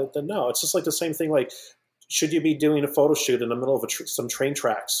about it, then no. It's just like the same thing. Like, should you be doing a photo shoot in the middle of some train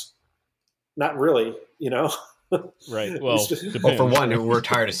tracks? Not really, Right. Well, for one, we're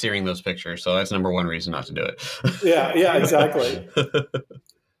tired of seeing those pictures, so that's number one reason not to do it. Yeah, exactly.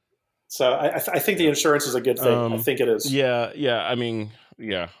 So I think the insurance is a good thing. I think it is. Yeah. I mean,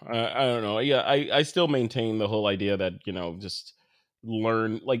 I don't know. Yeah, I still maintain the whole idea that just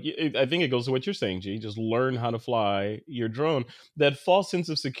learn. Like, I think it goes to what you're saying, G. Just learn how to fly your drone. That false sense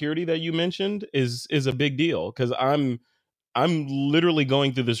of security that you mentioned is a big deal, because I'm literally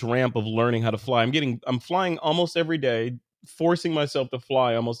going through this ramp of learning how to fly. I'm flying almost every day, forcing myself to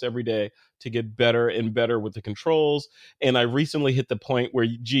fly almost every day to get better and better with the controls. And I recently hit the point where,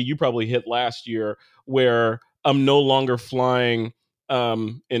 you probably hit last year, where I'm no longer flying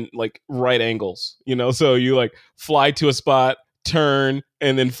in like right angles, so you like fly to a spot, turn,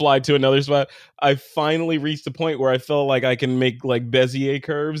 and then fly to another spot. I finally reached the point where I felt like I can make like Bezier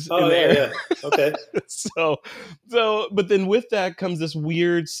curves in the air. Yeah. Okay. so but then with that comes this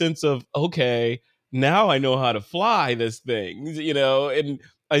weird sense of, okay, now I know how to fly this thing, and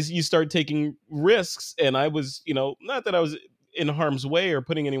you start taking risks. And I was, not that I was in harm's way or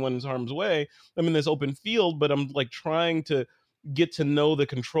putting anyone in harm's way. I'm in this open field, but I'm like trying to get to know the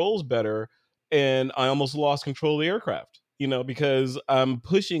controls better. And I almost lost control of the aircraft, because I'm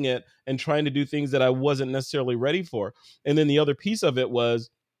pushing it and trying to do things that I wasn't necessarily ready for. And then the other piece of it was,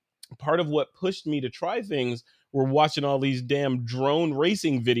 part of what pushed me to try things were watching all these damn drone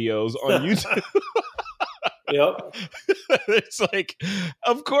racing videos on YouTube. Yep. It's like,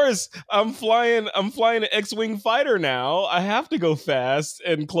 of course, I'm flying an X-Wing fighter now. I have to go fast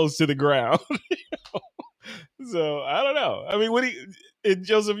and close to the ground. So I don't know. I mean,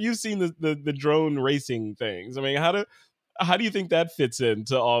 Joseph, you've seen the drone racing things. I mean, how do you think that fits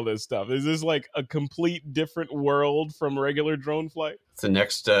into all this stuff? Is this like a complete different world from regular drone flight? It's the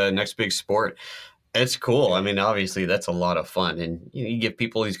next big sport. It's cool. I mean, obviously that's a lot of fun, and you give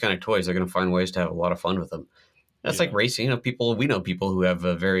people these kind of toys, they're going to find ways to have a lot of fun with them. That's like racing. We know people who have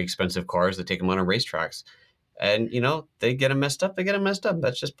very expensive cars that take them on racetracks, and they get them messed up.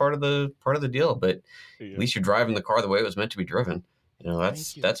 That's just part of the deal. But at least you're driving the car the way it was meant to be driven.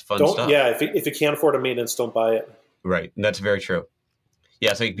 That's fun stuff. Yeah, if you can't afford a maintenance, don't buy it. Right. That's very true.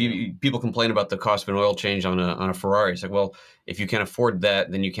 Yeah, it's like people complain about the cost of an oil change on a Ferrari. It's like, well, if you can't afford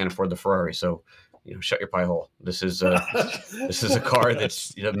that, then you can't afford the Ferrari. So, shut your pie hole. This is this is a car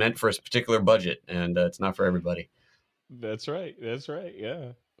that's meant for a particular budget, and it's not for everybody. That's right.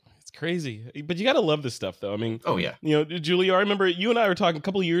 Yeah. It's crazy. But you got to love this stuff, though. I mean, oh, yeah. Giulio, I remember you and I were talking a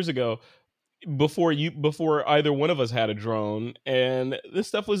couple of years ago before either one of us had a drone, and this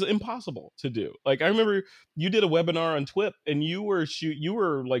stuff was impossible to do. Like, I remember you did a webinar on TWIP, and you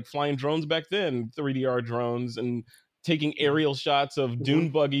were like flying drones back then, 3DR drones, and taking aerial shots of dune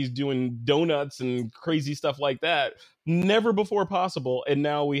buggies doing donuts and crazy stuff like that. Never before possible, and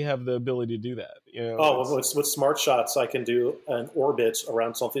now we have the ability to do that. With smart shots, I can do an orbit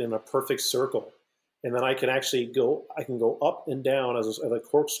around something in a perfect circle, and then I can actually go up and down as a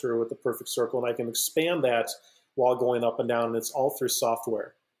corkscrew with the perfect circle, and I can expand that while going up and down, and it's all through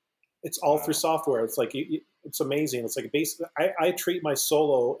software. It's like it's amazing. It's like basically I treat my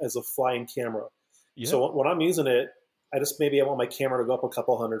Solo as a flying camera. Yeah. So when I'm using it, I want my camera to go up a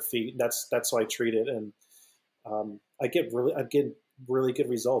couple hundred feet. That's how I treat it, and I get really good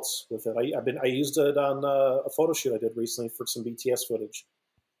results with it. I used it on a photo shoot I did recently for some BTS footage,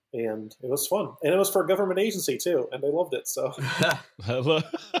 and it was fun. And it was for a government agency too, and they loved it. So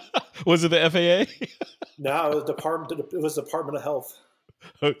was it the FAA? No, it was Department of Health.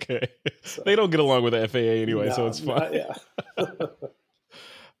 Okay, so they don't get along with the FAA anyway, so it's fine. Yeah.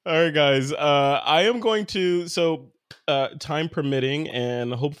 All right, guys. I am going to time permitting,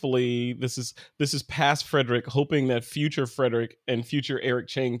 and hopefully this is past Frederick, hoping that future Frederick and future Eric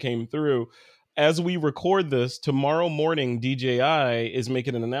Chang came through. As we record this, tomorrow morning, DJI is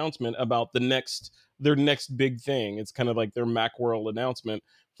making an announcement about their next big thing. It's kind of like their Macworld announcement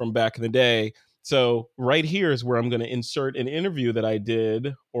from back in the day. So right here is where I'm going to insert an interview that I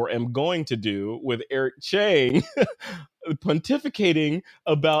did or am going to do with Eric Chang pontificating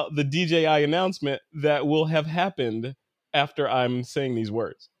about the DJI announcement that will have happened after I'm saying these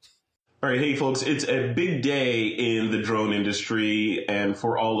words. All right, hey folks, it's a big day in the drone industry, and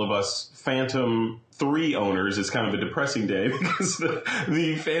for all of us Phantom 3 owners, it's kind of a depressing day because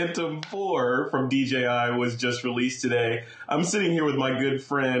the Phantom 4 from DJI was just released today. I'm sitting here with my good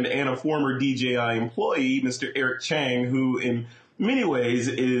friend and a former DJI employee, Mr. Eric Chang, who in many ways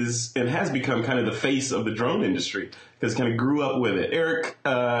is and has become kind of the face of the drone industry because kind of grew up with it. Eric,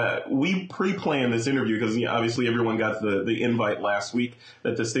 we pre-planned this interview because obviously everyone got the invite last week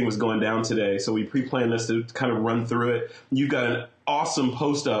that this thing was going down today. So we pre-planned this to kind of run through it. You've got an awesome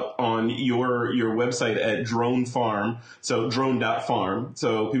post up on your website at Drone Farm, so drone.farm.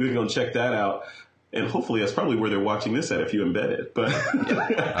 So people can go check that out. And hopefully that's probably where they're watching this at if you embed it. But yeah. All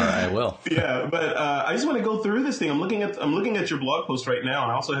right, I will. Yeah, but I just want to go through this thing. I'm looking at your blog post right now,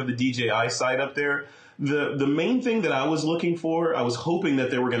 and I also have the DJI site up there. The main thing that I was looking for, I was hoping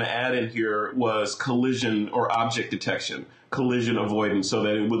that they were going to add in here was collision or object detection, collision avoidance, so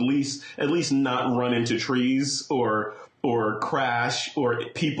that it would at least not run into trees or crash or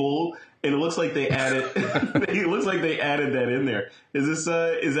people. And it looks like they added. It looks like they added that in there.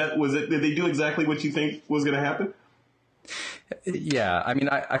 Did they do exactly what you think was going to happen? Yeah, I mean,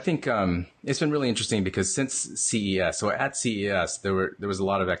 I think it's been really interesting because since CES, so at CES, there was a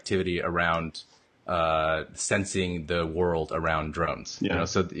lot of activity around sensing the world around drones. Yeah.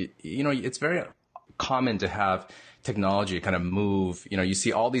 So it's very common to have technology kind of move. You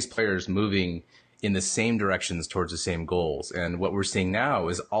see all these players moving in the same directions towards the same goals. And what we're seeing now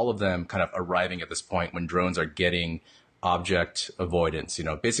is all of them kind of arriving at this point when drones are getting object avoidance,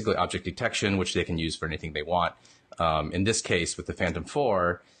 basically object detection, which they can use for anything they want. In this case, with the Phantom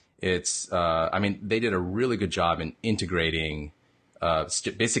 4, it's, they did a really good job in integrating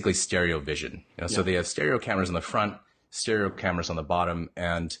basically stereo vision. So they have stereo cameras on the front, stereo cameras on the bottom.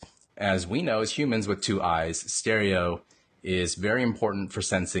 And as we know, as humans with two eyes, stereo is very important for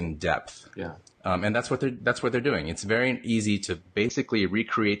sensing depth. Yeah. And that's what they're doing. It's very easy to basically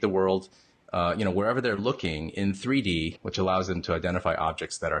recreate the world, wherever they're looking in 3D, which allows them to identify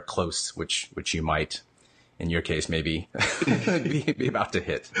objects that are close, which you might, in your case, maybe be about to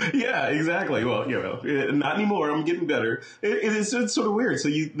hit. Yeah, exactly. Well, not anymore. I'm getting better. It's sort of weird. So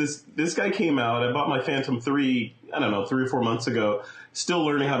this guy came out. I bought my Phantom 3, I don't know, 3 or 4 months ago. Still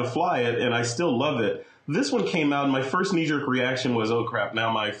learning how to fly it, and I still love it. This one came out, and my first knee-jerk reaction was, oh, crap,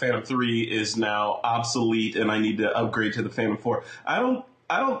 now my Phantom 3 is now obsolete, and I need to upgrade to the Phantom 4. I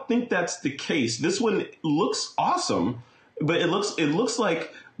don't think that's the case. This one looks awesome, but it looks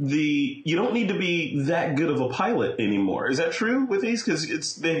like you don't need to be that good of a pilot anymore. Is that true with these?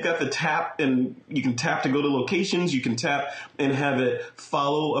 Because they've got the tap, and you can tap to go to locations. You can tap and have it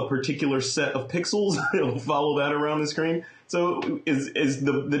follow a particular set of pixels. It'll follow that around the screen. So is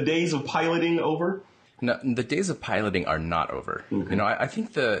the days of piloting over? No, the days of piloting are not over. Okay. You know, I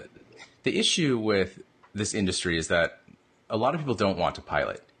think the issue with this industry is that a lot of people don't want to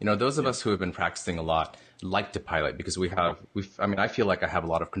pilot. You know, those of us who have been practicing a lot like to pilot because I feel like I have a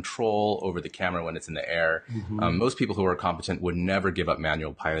lot of control over the camera when it's in the air. Most people who are competent would never give up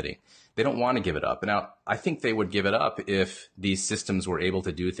manual piloting. They don't want to give it up. Now, I think they would give it up if these systems were able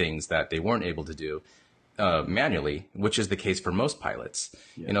to do things that they weren't able to do manually, which is the case for most pilots.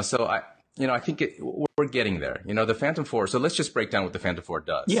 Yeah. You know, so I think we're getting there. You know, the Phantom 4. So let's just break down what the Phantom 4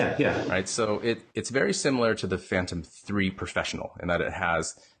 does. Yeah. Right. So it's very similar to the Phantom 3 Professional in that it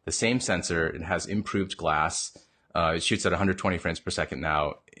has the same sensor. It has improved glass. It shoots at 120 frames per second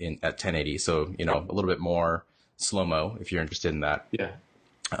now at 1080. So, you know, a little bit more slow-mo if you're interested in that. Yeah.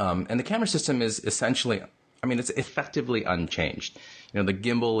 And the camera system is essentially, it's effectively unchanged. You know, the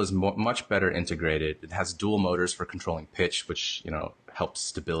gimbal is much better integrated. It has dual motors for controlling pitch, which, you know, helps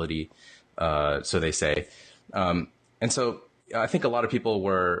stability. So they say. And so I think a lot of people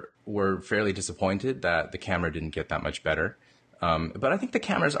were fairly disappointed that the camera didn't get that much better. But I think the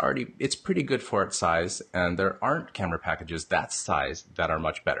camera's it's pretty good for its size, and there aren't camera packages that size that are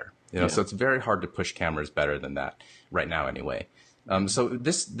much better. You know, so it's very hard to push cameras better than that right now anyway. So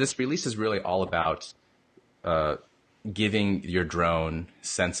this release is really all about giving your drone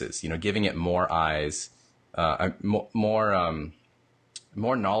senses, you know, giving it more eyes,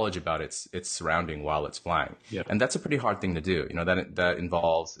 more knowledge about its surrounding while it's flying. Yep. And that's a pretty hard thing to do. You know, that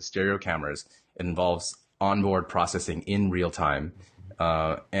involves stereo cameras. It involves onboard processing in real time,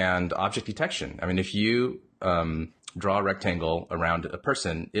 and object detection. I mean, if you draw a rectangle around a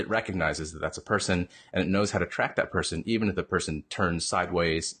person, it recognizes that that's a person, and it knows how to track that person, even if the person turns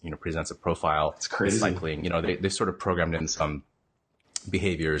sideways, you know, presents a profile. It's crazy. Cycling. You know, they sort of programmed in some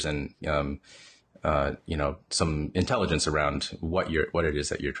behaviors and you know, some intelligence around what it is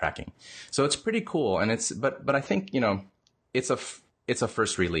that you're tracking. So it's pretty cool, and but I think, you know, it's a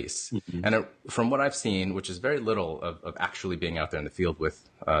first release, and from what I've seen, which is very little of actually being out there in the field with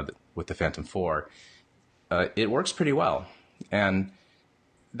the Phantom 4, it works pretty well, and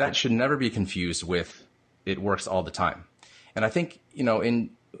that should never be confused with it works all the time. And I think, you know,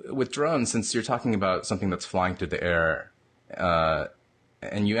 with drones, since you're talking about something that's flying through the air,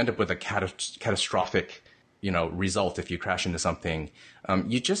 and you end up with a catastrophic, you know, result if you crash into something,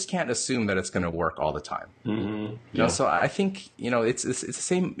 you just can't assume that it's going to work all the time. You know, so I think, you know, it's the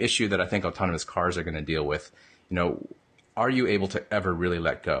same issue that I think autonomous cars are going to deal with. You know, are you able to ever really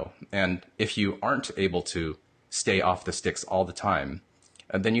let go? And if you aren't able to stay off the sticks all the time,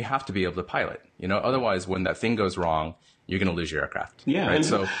 then you have to be able to pilot. You know, otherwise, when that thing goes wrong, you're going to lose your aircraft. Yeah,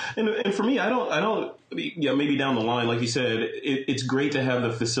 right? And for me, I don't. Yeah, maybe down the line, like you said, it's great to have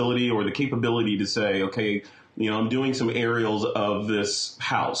the facility or the capability to say, okay, you know, I'm doing some aerials of this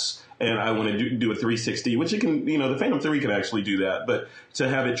house, and I want to do a 360, which it can, you know, the Phantom 3 can actually do that. But to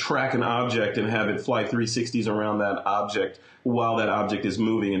have it track an object and have it fly 360s around that object while that object is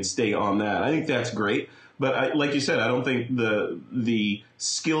moving and stay on that, I think that's great. But like you said, I don't think the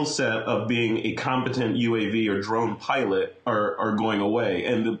skill set of being a competent UAV or drone pilot are going away.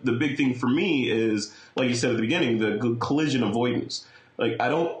 And the big thing for me is, like you said at the beginning, the collision avoidance. Like,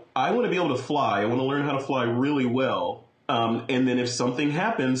 I want to be able to fly. I want to learn how to fly really well. And then if something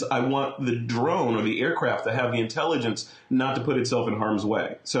happens, I want the drone or the aircraft to have the intelligence not to put itself in harm's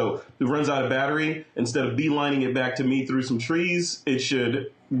way. So if it runs out of battery, instead of beelining it back to me through some trees, it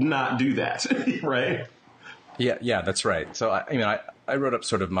should not do that, right? Yeah, that's right. So I wrote up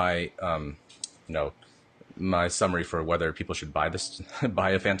sort of my my summary for whether people should buy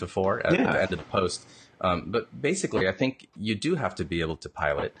a Phantom 4 at the end of the post. But basically, I think you do have to be able to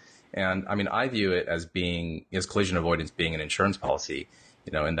pilot. And I mean, I view it as collision avoidance being an insurance policy,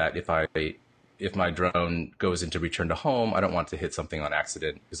 you know, in that if my drone goes into return to home, I don't want to hit something on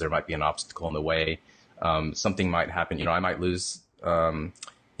accident because there might be an obstacle in the way. Something might happen. You know, I might lose,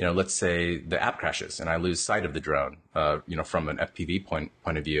 you know, let's say the app crashes and I lose sight of the drone, you know, from an FPV point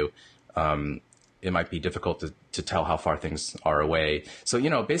of view. It might be difficult to tell how far things are away. So, you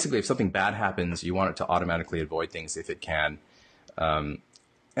know, basically if something bad happens, you want it to automatically avoid things if it can.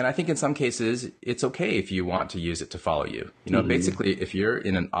 And I think in some cases, it's okay if you want to use it to follow you. You know, basically, if you're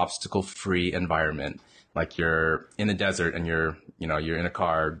in an obstacle-free environment, like you're in the desert and you're in a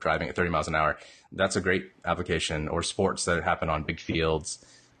car driving at 30 miles an hour, that's a great application. Or sports that happen on big fields.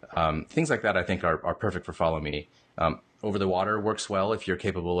 Things like that, I think, are perfect for follow me. Over the water works well if you're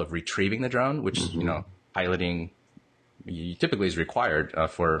capable of retrieving the drone, which, piloting typically is required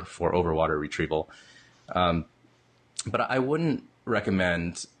for overwater retrieval. But I wouldn't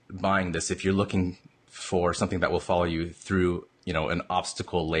recommend buying this if you're looking for something that will follow you through, an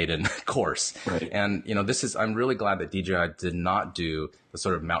obstacle-laden course. Right. And, I'm really glad that DJI did not do the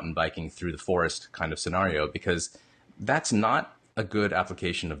sort of mountain biking through the forest kind of scenario, because that's not a good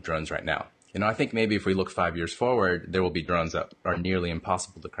application of drones right now. I think maybe if we look 5 years forward, there will be drones that are nearly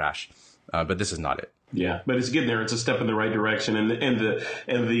impossible to crash. But this is not it. Yeah, but it's getting there. It's a step in the right direction, and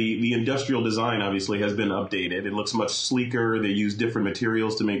the industrial design obviously has been updated. It looks much sleeker. They use different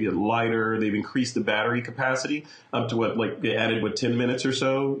materials to make it lighter. They've increased the battery capacity up to they added 10 minutes or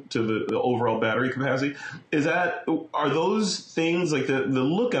so to the overall battery capacity. Are those things like the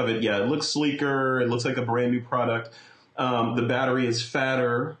look of it? Yeah, it looks sleeker. It looks like a brand new product. The battery is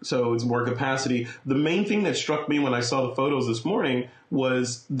fatter, so it's more capacity. The main thing that struck me when I saw the photos this morning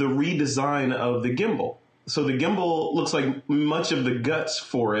was the redesign of the gimbal. So the gimbal looks like much of the guts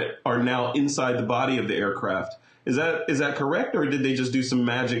for it are now inside the body of the aircraft. Is that correct, or did they just do some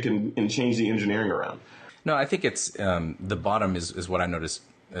magic and change the engineering around? No, I think it's the bottom is what I noticed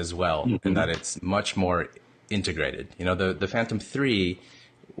as well, in that it's much more integrated. The Phantom 3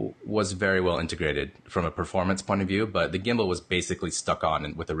 was very well integrated from a performance point of view, but the gimbal was basically stuck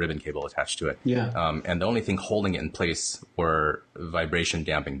on with a ribbon cable attached to it. Yeah. And the only thing holding it in place were vibration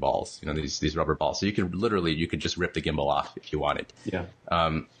damping balls, these rubber balls. So you could just rip the gimbal off if you wanted. Yeah.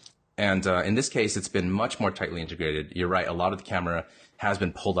 And in this case, it's been much more tightly integrated. You're right. A lot of the camera has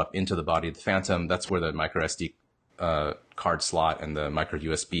been pulled up into the body of the Phantom. That's where the micro SD card slot and the micro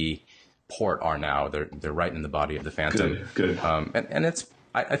USB port are now. They're right in the body of the Phantom. Good. And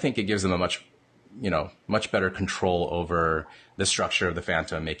I think it gives them a much better control over the structure of the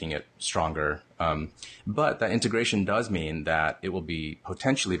Phantom, making it stronger. But that integration does mean that it will be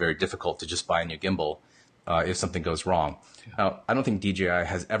potentially very difficult to just buy a new gimbal if something goes wrong. Now, I don't think DJI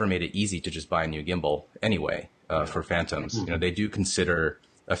has ever made it easy to just buy a new gimbal anyway for Phantoms. They do consider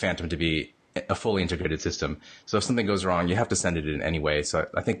a Phantom to be a fully integrated system. So if something goes wrong, you have to send it in anyway. So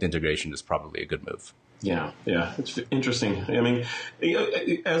I think the integration is probably a good move. Yeah, it's interesting. I mean,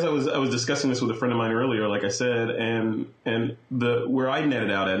 as I was discussing this with a friend of mine earlier, like I said, and where I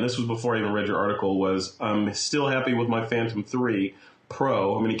netted out at, and this was before I even read your article, was I'm still happy with my Phantom 3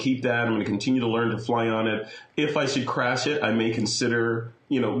 Pro. I'm going to keep that. I'm going to continue to learn to fly on it. If I should crash it, I may consider,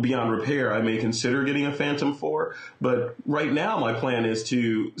 beyond repair, I may consider getting a Phantom 4. But right now, my plan is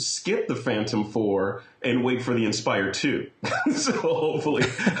to skip the Phantom 4 and wait for the Inspire 2. So hopefully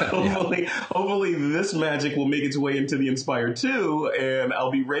this magic will make its way into the Inspire 2, and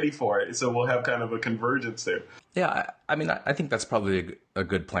I'll be ready for it. So we'll have kind of a convergence there. Yeah, I mean, I think that's probably a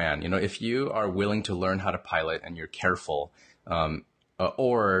good plan. If you are willing to learn how to pilot and you're careful,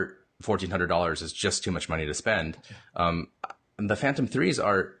 or $1,400 is just too much money to spend. The Phantom 3s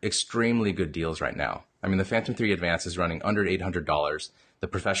are extremely good deals right now. I mean, the Phantom 3 Advance is running under $800. The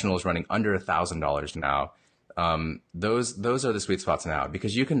Professional is running under $1,000 now. Those are the sweet spots now,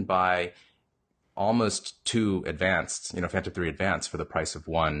 because you can buy almost two Advanced, Phantom 3 Advance for the price of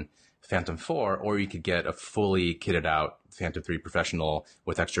one Phantom 4, or you could get a fully kitted out Phantom 3 Professional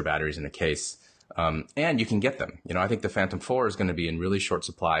with extra batteries in a case. And you can get them. I think the Phantom 4 is going to be in really short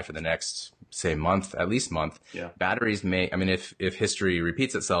supply for the next, say, month, at least month. Yeah. Batteries if history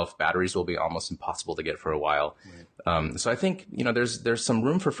repeats itself, batteries will be almost impossible to get for a while. Right. So I think, there's some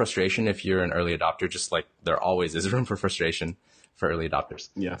room for frustration if you're an early adopter, just like there always is room for frustration for early adopters.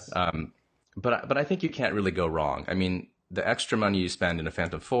 Yes. But I think you can't really go wrong. I mean, the extra money you spend in a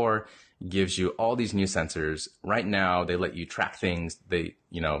Phantom 4 gives you all these new sensors. Right now, they let you track things. They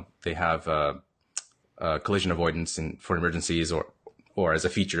have, collision avoidance for emergencies, or as a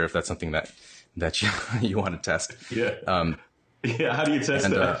feature if that's something that you want to test. Yeah. How do you test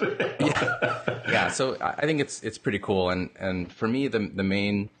that? Yeah. So I think it's pretty cool. And for me, the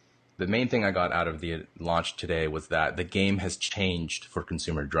main thing I got out of the launch today was that the game has changed for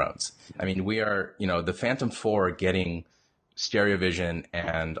consumer drones. I mean, we are, the Phantom 4 getting stereo vision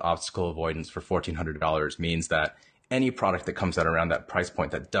and obstacle avoidance for $1,400 means that any product that comes out around that price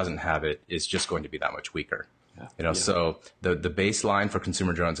point that doesn't have it is just going to be that much weaker. Yeah. So the baseline for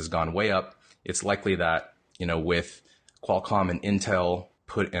consumer drones has gone way up. It's likely that, with Qualcomm and Intel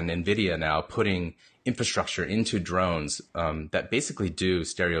and NVIDIA now putting infrastructure into drones that basically do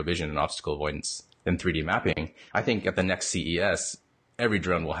stereo vision and obstacle avoidance and 3D mapping, I think at the next CES, every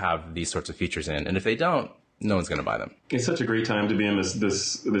drone will have these sorts of features in. And if they don't, no one's going to buy them. It's such a great time to be in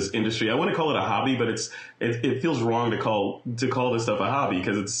this industry. I want to call it a hobby, but it feels wrong to call this stuff a hobby,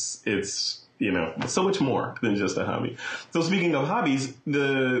 because it's so much more than just a hobby. So speaking of hobbies,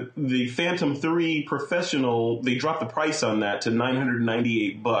 the Phantom 3 Professional, they dropped the price on that to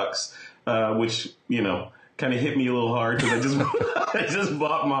 $998, which kind of hit me a little hard, because I just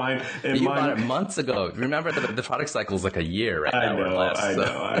bought mine. And you bought it months ago. Remember, the product cycle is like a year right now or less.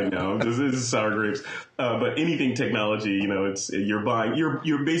 I know. This is sour grapes. But anything technology,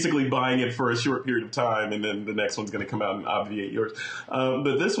 you're basically buying it for a short period of time, and then the next one's going to come out and obviate yours.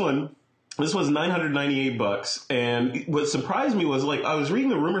 But this was $998, and what surprised me was, I was reading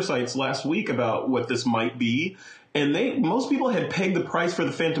the rumor sites last week about what this might be, and most people had pegged the price for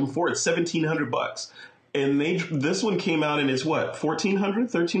the Phantom 4 at $1,700. And this one came out and it's what,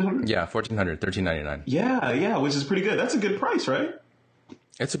 $1,400, $1,300? Yeah, $1,400, $1,399. Yeah, which is pretty good. That's a good price, right?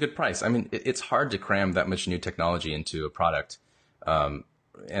 It's a good price. I mean, it's hard to cram that much new technology into a product and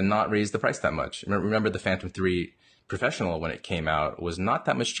not raise the price that much. Remember, the Phantom 3 Professional, when it came out, was not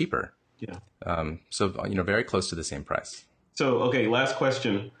that much cheaper. Yeah. So very close to the same price. So, okay, last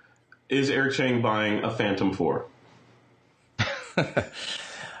question. Is Eric Chang buying a Phantom 4?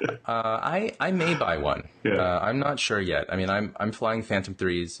 I may buy one. Yeah. I'm not sure yet. I mean, I'm flying Phantom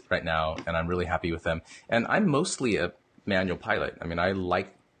 3s right now, and I'm really happy with them. And I'm mostly a manual pilot. I mean, I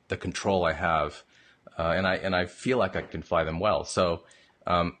like the control I have, and I feel like I can fly them well. So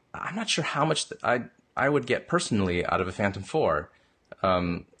I'm not sure how much I would get personally out of a Phantom 4,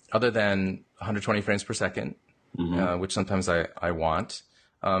 other than 120 frames per second, which sometimes I want.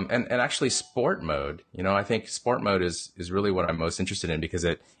 And actually sport mode, I think sport mode is really what I'm most interested in, because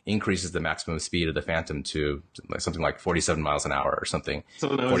it increases the maximum speed of the Phantom to something like 47 miles an hour or something.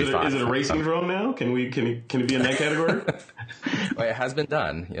 So now, is it a racing drone now? Can it be in that category? Well, it has been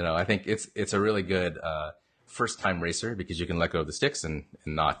done. I think it's a really good first time racer, because you can let go of the sticks and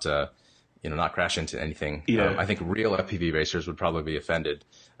not not crash into anything. Yeah. I think real FPV racers would probably be offended,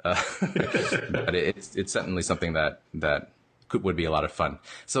 but it's certainly something that would be a lot of fun.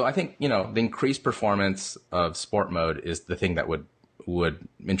 So I think, the increased performance of sport mode is the thing that would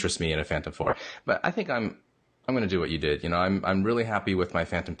interest me in a Phantom 4. But I think I'm going to do what you did. I'm really happy with my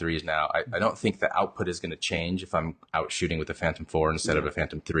Phantom 3s now. I don't think the output is going to change if I'm out shooting with a Phantom 4 instead of a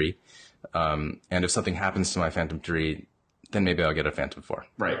Phantom 3. And if something happens to my Phantom 3, then maybe I'll get a Phantom 4.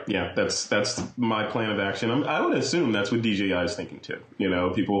 Right. Yeah. That's my plan of action. I would assume that's what DJI is thinking too.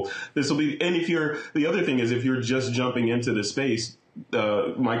 This will be, and the other thing is, if you're just jumping into the space,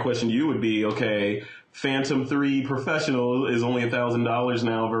 my question to you would be, okay, Phantom 3 Professional is only $1,000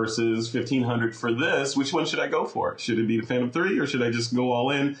 now versus $1,500 for this. Which one should I go for? Should it be the Phantom 3, or should I just go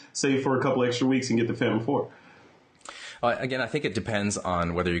all in, save for a couple extra weeks, and get the Phantom 4? Again, I think it depends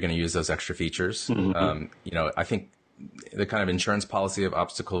on whether you're going to use those extra features. I think the kind of insurance policy of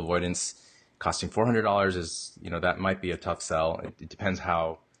obstacle avoidance costing $400 is, that might be a tough sell. It depends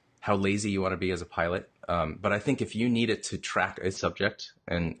how lazy you want to be as a pilot. But I think if you need it to track a subject,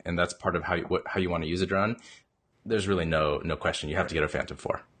 and that's part of how you want to use a drone, there's really no question. You have to get a Phantom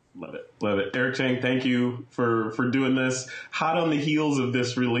 4. Love it. Eric Chang, thank you for doing this. Hot on the heels of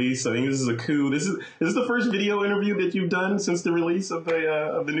this release. I think this is a coup. Is this the first video interview that you've done since the release of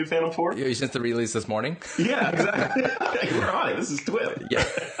the new Phantom 4? Yeah, since the release this morning? Yeah, exactly. We're on it. This is TWIP. Yeah.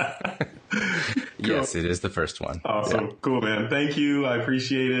 Cool. Yes, it is the first one. Awesome. Yeah. Cool, man. Thank you. I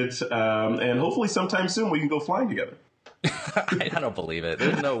appreciate it. And hopefully sometime soon we can go flying together. I don't believe it.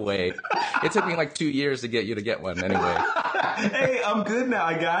 There's no way. It took me like 2 years to get you to get one anyway. Hey, I'm good now.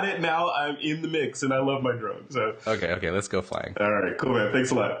 I got it. Now I'm in the mix, and I love my drone. So Okay, let's go flying. All right, cool, man.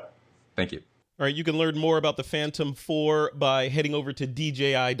 Thanks a lot. Thank you. All right, you can learn more about the Phantom 4 by heading over to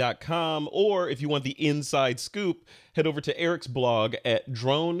DJI.com, or if you want the inside scoop, head over to Eric's blog at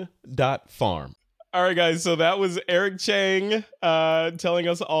drone.farm. All right, guys, so that was Eric Chang telling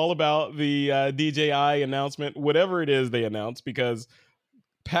us all about the DJI announcement, whatever it is they announced, because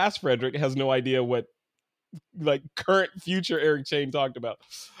past Frederick has no idea what current future Eric Chang talked about.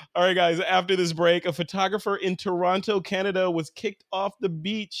 All right, guys, after this break, a photographer in Toronto, Canada was kicked off the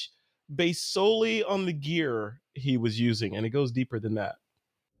beach based solely on the gear he was using, and it goes deeper than that.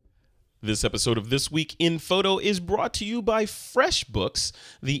 This episode of This Week in Photo is brought to you by FreshBooks,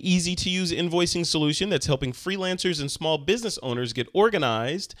 the easy-to-use invoicing solution that's helping freelancers and small business owners get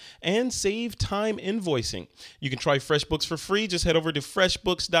organized and save time invoicing. You can try FreshBooks for free. Just head over to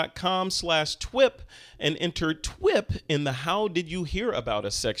freshbooks.com/TWIP and enter TWIP in the How Did You Hear About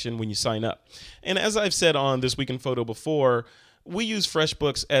Us section when you sign up. And as I've said on This Week in Photo before, we use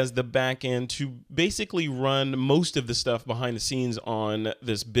FreshBooks as the back end to basically run most of the stuff behind the scenes on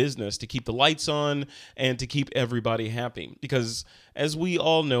this business to keep the lights on and to keep everybody happy. Because as we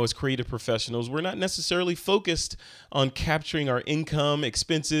all know, as creative professionals, we're not necessarily focused on capturing our income,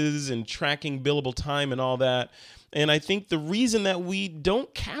 expenses, and tracking billable time and all that. And I think the reason that we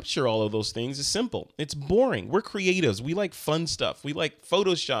don't capture all of those things is simple. It's boring. We're creatives. We like fun stuff. We like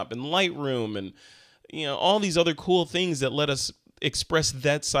Photoshop and Lightroom and all these other cool things that let us express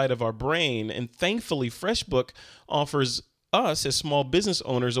that side of our brain. And thankfully, FreshBook offers us as small business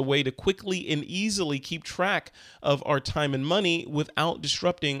owners a way to quickly and easily keep track of our time and money without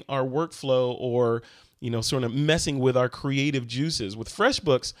disrupting our workflow or sort of messing with our creative juices. With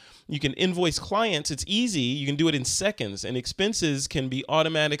FreshBooks, you can invoice clients. It's easy. You can do it in seconds, and expenses can be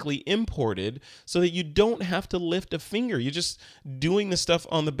automatically imported so that you don't have to lift a finger. You're just doing the stuff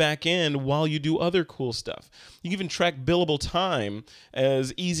on the back end while you do other cool stuff. You can even track billable time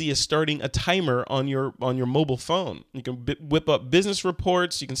as easy as starting a timer on your mobile phone. You can whip up business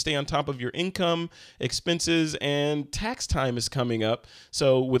reports. You can stay on top of your income, expenses, and tax time is coming up.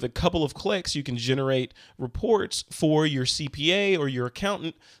 So with a couple of clicks, you can generate reports for your CPA or your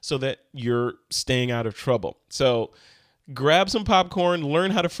accountant so that you're staying out of trouble. So grab some popcorn,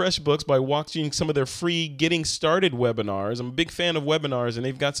 learn how to FreshBooks by watching some of their free Getting Started webinars. I'm a big fan of webinars, and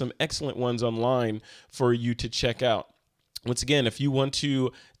they've got some excellent ones online for you to check out. Once again, if you want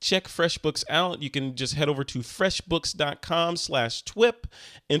to check FreshBooks out, you can just head over to freshbooks.com/TWIP,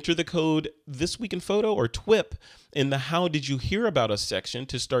 enter the code This Week in Photo or TWIP in the How Did You Hear About Us section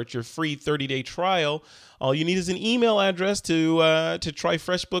to start your free 30-day trial. All you need is an email address to try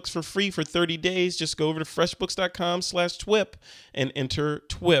FreshBooks for free for 30 days. Just go over to freshbooks.com/TWIP and enter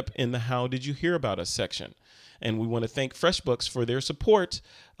TWIP in the How Did You Hear About Us section. And we want to thank FreshBooks for their support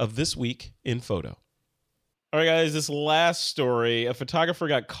of This Week in Photo. All right, guys, this last story, a photographer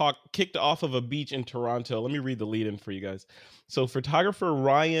got kicked off of a beach in Toronto. Let me read the lead-in for you guys. So photographer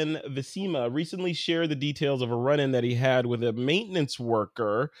Ryan Visima recently shared the details of a run-in that he had with a maintenance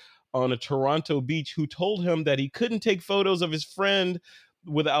worker on a Toronto beach who told him that he couldn't take photos of his friend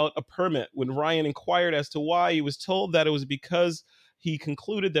without a permit. When Ryan inquired as to why, he was told that it was because he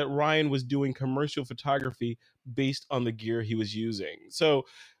concluded that Ryan was doing commercial photography based on the gear he was using. So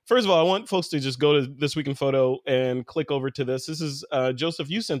first of all, I want folks to just go to This Week in Photo and click over to this. This is Joseph.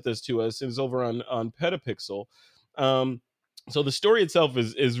 You sent this to us. It's over on Petapixel. So the story itself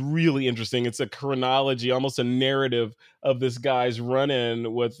is really interesting. It's a chronology, almost a narrative of this guy's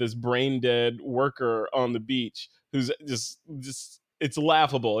run-in with this brain-dead worker on the beach who's just it's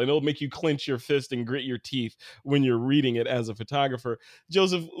laughable, and it'll make you clench your fist and grit your teeth when you're reading it as a photographer.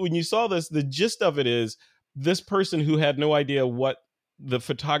 Joseph, when you saw this, the gist of it is this person who had no idea what the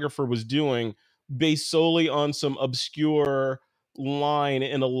photographer was doing, based solely on some obscure line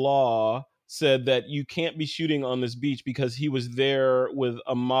in a law, said that you can't be shooting on this beach because he was there with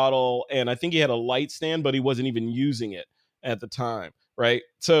a model, and I think he had a light stand, but he wasn't even using it at the time, right?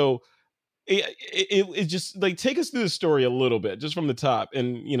 So it just like, take us through the story a little bit, just from the top,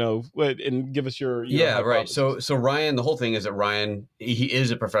 and and give us your right. So Ryan, the whole thing is that Ryan, he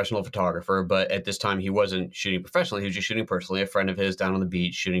is a professional photographer, but at this time he wasn't shooting professionally. He was just shooting personally. A friend of his down on the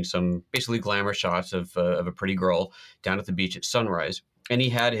beach shooting some basically glamour shots of a pretty girl down at the beach at sunrise. And he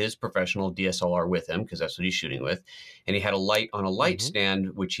had his professional DSLR with him because that's what he's shooting with. And he had a light on a light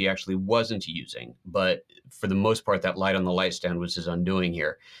stand, which he actually wasn't using. But for the most part, that light on the light stand was his undoing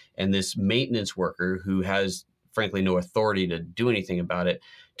here. And this maintenance worker, who has, frankly, no authority to do anything about it,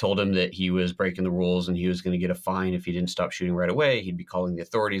 told him that he was breaking the rules and he was going to get a fine if he didn't stop shooting right away. He'd be calling the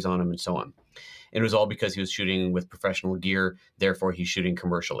authorities on him and so on. And it was all because he was shooting with professional gear. Therefore, he's shooting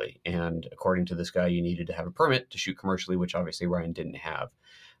commercially. And according to this guy, you needed to have a permit to shoot commercially, which obviously Ryan didn't have.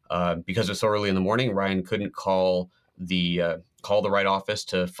 Because it was so early in the morning, Ryan couldn't call the right office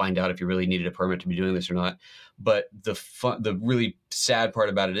to find out if you really needed a permit to be doing this or not. But the really sad part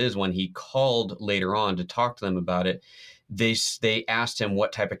about it is when he called later on to talk to them about it, they asked him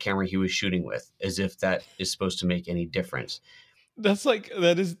what type of camera he was shooting with, as if that is supposed to make any difference. That's like,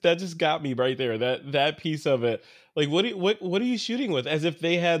 that just got me right there. That piece of it. Like, what are you shooting with? As if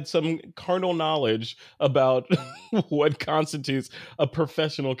they had some carnal knowledge about what constitutes a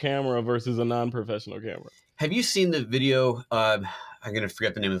professional camera versus a non-professional camera. Have you seen the video? I'm going to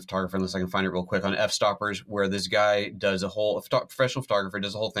forget the name of the photographer unless I can find it real quick, on F-Stoppers, where this guy does professional photographer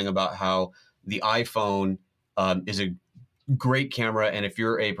does a whole thing about how the iPhone is a great camera, and if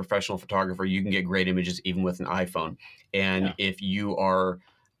you're a professional photographer, you can get great images even with an iPhone. And if you are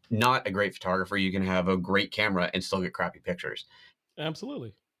not a great photographer, you can have a great camera and still get crappy pictures.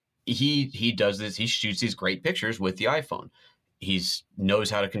 Absolutely. He does this. He shoots these great pictures with the iPhone. He's knows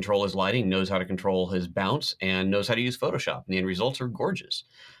how to control his lighting, knows how to control his bounce, and knows how to use Photoshop. And the end results are gorgeous.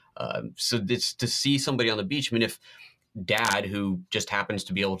 So it's to see somebody on the beach. I mean, if Dad, who just happens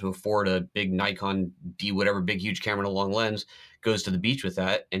to be able to afford a big Nikon D whatever big huge camera and a long lens, goes to the beach with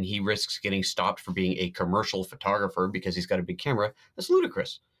that, and he risks getting stopped for being a commercial photographer because he's got a big camera, that's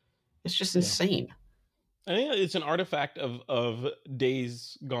ludicrous. It's just insane. I think it's an artifact of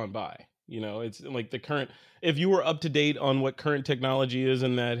days gone by. It's like the current. If you were up to date on what current technology is,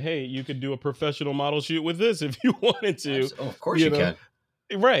 and that, hey, you could do a professional model shoot with this if you wanted to. Of course you can.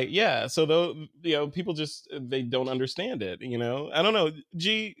 Right? Yeah. So though, people just they don't understand it. I don't know.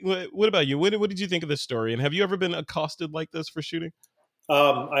 G, what about you? What did you think of this story? And have you ever been accosted like this for shooting?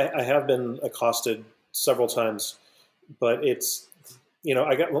 I have been accosted several times, but it's.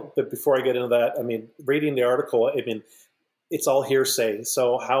 But before I get into that, I mean, reading the article, I mean, it's all hearsay.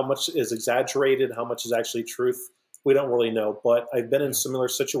 So how much is exaggerated, how much is actually truth, we don't really know. But I've been in similar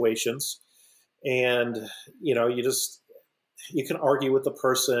situations, and you can argue with the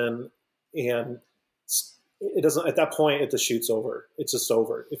person, and it doesn't. At that point, the shoot's over. It's just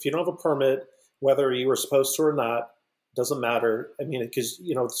over. If you don't have a permit, whether you were supposed to or not, doesn't matter. I mean, because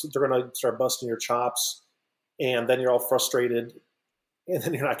they're going to start busting your chops, and then you're all frustrated. And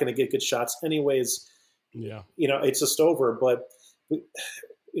then you're not going to get good shots anyways. Yeah. It's just over. But we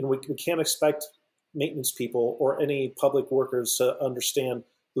can't expect maintenance people or any public workers to understand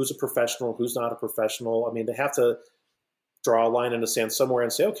who's a professional, who's not a professional. I mean, they have to draw a line in the sand somewhere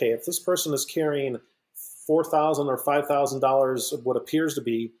and say, okay, if this person is carrying $4,000 or $5,000 of what appears to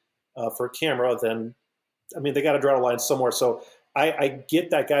be for a camera, then, I mean, they got to draw a line somewhere. So I get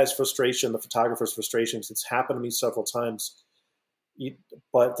that guy's frustration, the photographer's frustration, because it's happened to me several times.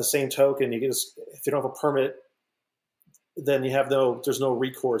 But at the same token, if you don't have a permit, then there's no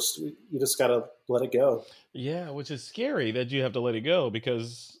recourse. You just got to let it go. Yeah, which is scary that you have to let it go,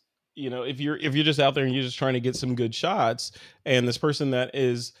 because if you're just out there and you're just trying to get some good shots, and this person that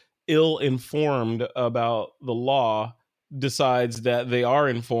is ill-informed about the law decides that they are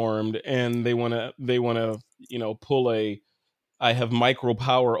informed, and they want to pull I have micro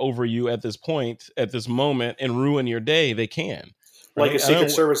power over you at this point, at this moment, and ruin your day, they can. Right? Like a Secret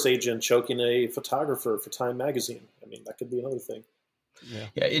Service agent choking a photographer for Time magazine. I mean, that could be another thing. Yeah,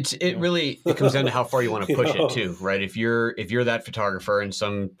 it really comes down to how far you want to push it too, right? If you're that photographer and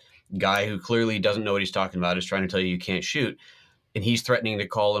some guy who clearly doesn't know what he's talking about is trying to tell you can't shoot, and he's threatening to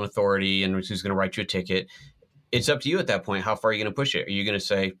call an authority and who's going to write you a ticket, it's up to you at that point. How far are you going to push it? Are you going to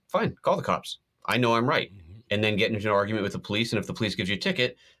say, fine, call the cops, I know I'm right, and then get into an argument with the police? And if the police gives you a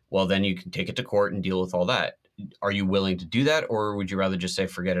ticket, well, then you can take it to court and deal with all that. Are you willing to do that, or would you rather just say,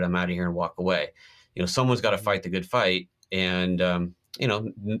 forget it, I'm out of here, and walk away? Someone's got to fight the good fight, and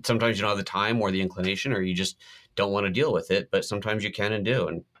sometimes you don't have the time or the inclination, or you just don't want to deal with it. But sometimes you can and do,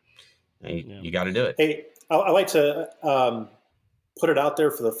 and you got to do it. Hey, I like to put it out there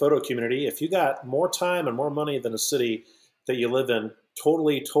for the photo community. If you got more time and more money than a city that you live in,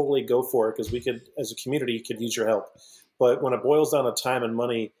 totally go for it, because we could, as a community, could use your help. But when it boils down to time and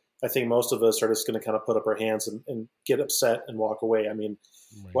money, I think most of us are just going to kind of put up our hands and get upset and walk away. I mean,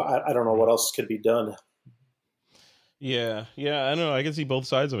 well, I don't know what else could be done. Yeah, I don't know. I can see both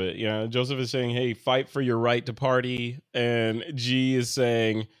sides of it. Yeah, Joseph is saying, hey, fight for your right to party. And G is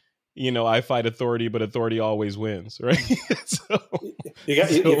saying, I fight authority, but authority always wins, right? What do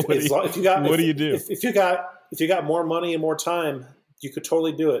you do? If you got more money and more time, you could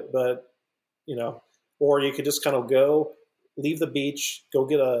totally do it. But, or you could just kind of go, leave the beach, go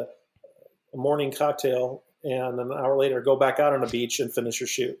get a morning cocktail, and an hour later go back out on the beach and finish your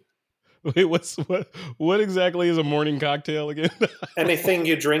shoot. Wait, what exactly is a morning cocktail again? Anything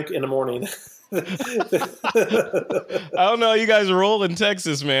you drink in the morning. I don't know how you guys roll in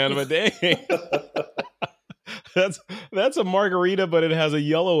Texas, man, but dang. That's a margarita, but it has a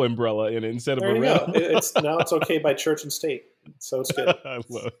yellow umbrella in it instead of a red. Now it's okay by church and state, so it's good. I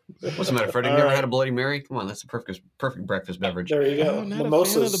love it. What's the matter, Fred? Have you ever had a Bloody Mary? Come on, that's a perfect breakfast beverage. There you go. I'm not a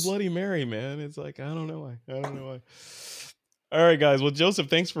fan of the Bloody Mary, man. It's like I don't know why. All right, guys. Well, Joseph,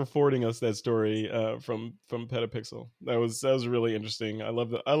 thanks for forwarding us that story from Petapixel. That was really interesting. I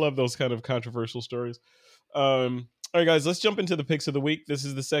love those kind of controversial stories. All right, guys, let's jump into the picks of the week. This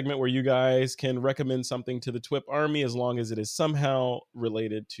is the segment where you guys can recommend something to the TWIP Army as long as it is somehow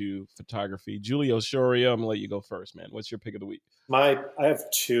related to photography. Giulio Sciorio, I'm going to let you go first, man. What's your pick of the week? I have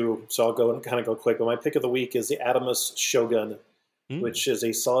two, so I'll go quick. But my pick of the week is the Adamus Shogun, which is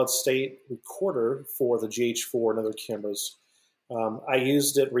a solid-state recorder for the GH4 and other cameras. I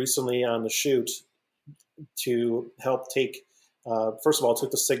used it recently on the shoot to help take First of all, it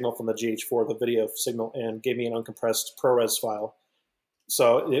took the signal from the GH4, the video signal, and gave me an uncompressed ProRes file.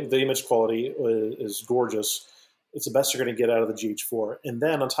 So the image quality is gorgeous. It's the best you're going to get out of the GH4. And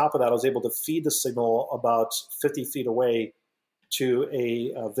then on top of that, I was able to feed the signal about 50 feet away to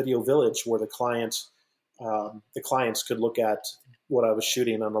a video village where the clients could look at what I was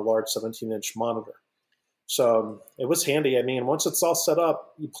shooting on a large 17-inch monitor. So it was handy. I mean, once it's all set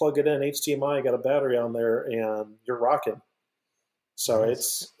up, you plug it in, HDMI, got a battery on there, and you're rocking. So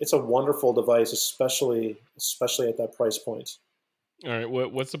it's a wonderful device, especially at that price point. All right,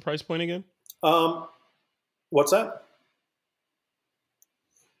 what's the price point again? What's that?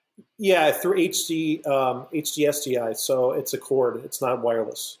 Yeah, through HDSDI. So it's a cord. It's not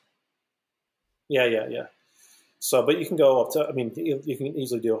wireless. Yeah. So, but you can go up to. I mean, you can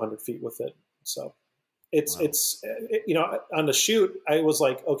easily do 100 feet with it. So, it's on the shoot, I was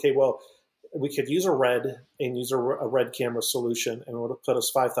like, okay, well, we could use a red red camera solution, and it would have put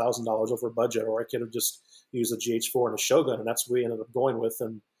us $5,000 over budget, or I could have just used a GH4 and a Shogun, and that's what we ended up going with.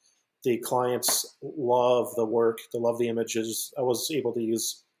 And the clients love the work, they love the images. I was able to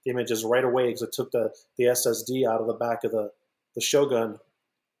use the images right away because I took the SSD out of the back of the Shogun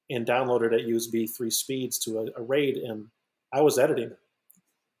and downloaded at USB 3 speeds to a RAID, and I was editing.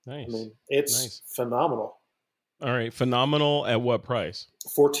 Nice. I mean, it's phenomenal. All right, phenomenal at what price?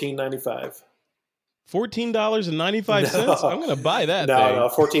 $14.95. $14.95. No. I'm going to buy that. No,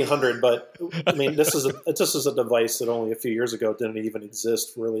 $1,400. But I mean, this is a device that only a few years ago didn't even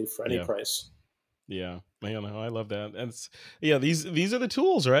exist really for any price. Yeah, man, I love that. These are the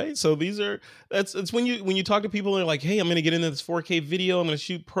tools, right? So that's when you talk to people and they're like, hey, I'm going to get into this 4K video, I'm going to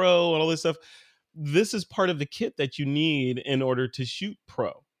shoot pro and all this stuff. This is part of the kit that you need in order to shoot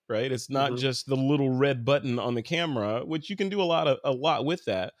pro, right? It's not just the little red button on the camera, which you can do a lot with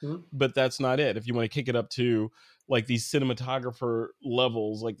that, but that's not it. If you want to kick it up to like these cinematographer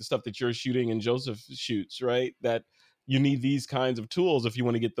levels, like the stuff that you're shooting and Joseph shoots, right? That you need these kinds of tools if you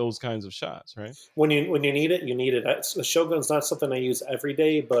want to get those kinds of shots, right? When you need it, you need it. The Shogun's not something I use every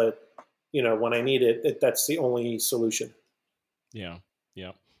day, but when I need it, that's the only solution. Yeah.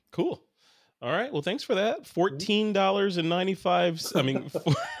 Cool. All right. Well, thanks for that. $14.95. I mean,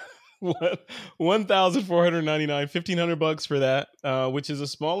 $1,499, $1,500 for that, which is a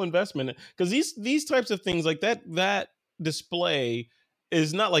small investment because these types of things like that display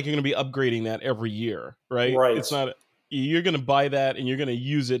is not like you're going to be upgrading that every year, right? Right. It's not. You're going to buy that and you're going to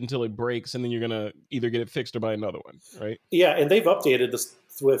use it until it breaks, and then you're going to either get it fixed or buy another one, right? Yeah, and they've updated this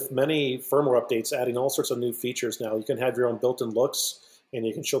with many firmware updates, adding all sorts of new features now. You can have your own built-in looks, and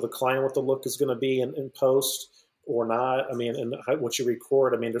you can show the client what the look is going to be in post or not. I mean, and what you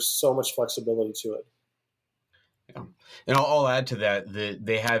record. I mean, there's so much flexibility to it. Yeah. And I'll add to that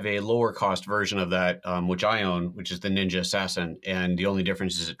they have a lower cost version of that, which I own, which is the Ninja Assassin. And the only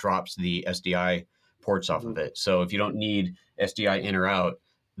difference is it drops the SDI ports off of it. So if you don't need SDI in or out,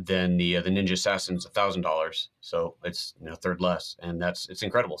 then the Ninja Assassin is $1,000. So it's a third less, and it's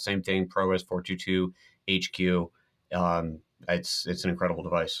incredible. Same thing, ProRes 422 HQ. It's an incredible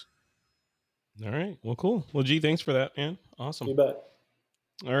device. All right. Well, cool. Well, G, thanks for that, man. Awesome. You bet.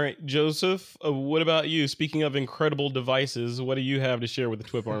 All right, Joseph, what about you? Speaking of incredible devices, what do you have to share with the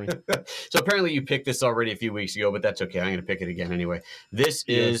TWIP Army? So apparently you picked this already a few weeks ago, but that's okay. I'm going to pick it again anyway. This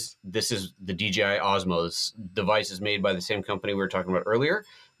is the DJI Osmo. This device is made by the same company we were talking about earlier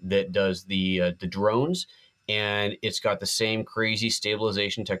that does the drones, and it's got the same crazy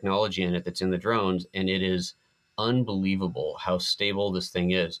stabilization technology in it that's in the drones, and it is unbelievable how stable this thing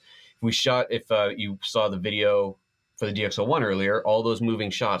is. If you saw the video for the DxO One earlier, all those moving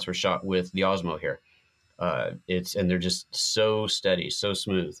shots were shot with the Osmo here. And they're just so steady, so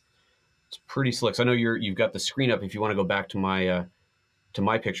smooth. It's pretty slick. So I know you've got the screen up. If you want to go back to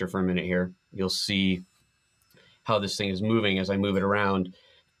my picture for a minute here, you'll see how this thing is moving as I move it around,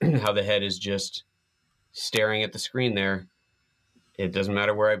 how the head is just staring at the screen there. It doesn't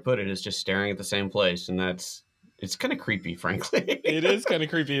matter where I put it. It's just staring at the same place. And it's kind of creepy, frankly. It is kind of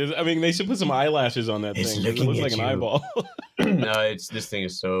creepy. I mean, they should put some eyelashes on that thing. It looks like an eyeball. No, this thing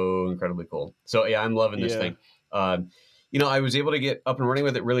is so incredibly cool. So yeah, I'm loving this thing. I was able to get up and running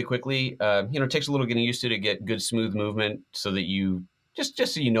with it really quickly. It takes a little getting used to get good smooth movement so that you just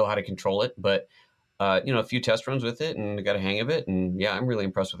so you know how to control it. But a few test runs with it and got a hang of it. And yeah, I'm really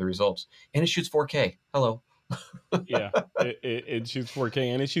impressed with the results. And it shoots 4K. Hello. Yeah, it shoots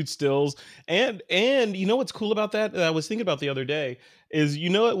 4K and it shoots stills. And you know what's cool about that I was thinking about the other day is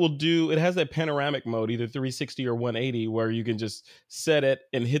it has that panoramic mode, either 360 or 180, where you can just set it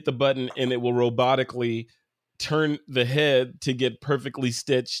and hit the button and it will robotically turn the head to get perfectly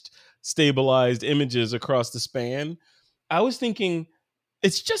stitched, stabilized images across the span. I was thinking,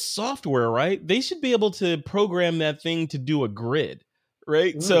 it's just software, right? They should be able to program that thing to do a grid,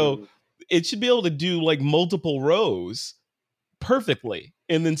 right? So it should be able to do like multiple rows perfectly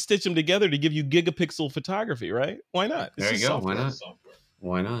and then stitch them together to give you gigapixel photography, right? Why not? It's There you just go. software.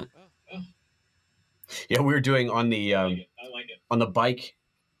 Why not? Why not? Yeah, we were doing on the bike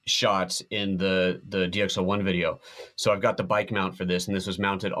shots in the DxO One video. So I've got the bike mount for this, and this was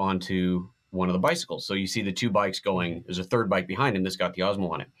mounted onto one of the bicycles. So you see the two bikes going. There's a third bike behind him that's got the Osmo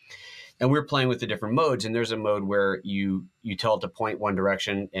on it. And we're playing with the different modes, and there's a mode where you tell it to point one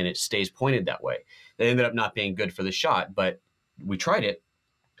direction and it stays pointed that way. That ended up not being good for the shot, but we tried it.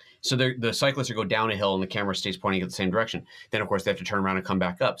 So the cyclists are go down a hill and the camera stays pointing at the same direction. Then, of course, they have to turn around and come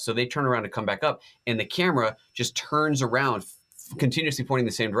back up. So they turn around and come back up, and the camera just turns around, continuously pointing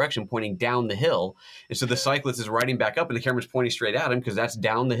the same direction, pointing down the hill. And so the cyclist is riding back up, and the camera's pointing straight at him because that's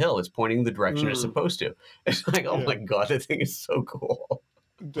down the hill. It's pointing the direction it's supposed to. It's like, oh my God, that thing is so cool.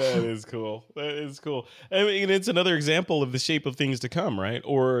 That is cool. That is cool. I mean, it's another example of the shape of things to come, right?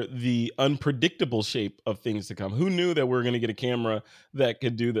 Or the unpredictable shape of things to come. Who knew that we're going to get a camera that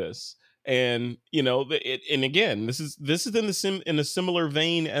could do this? And and again, this is in a similar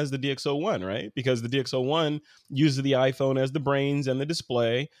vein as the DxO One, right? Because the DxO One uses the iPhone as the brains and the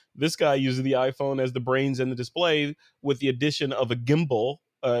display. This guy uses the iPhone as the brains and the display, with the addition of a gimbal.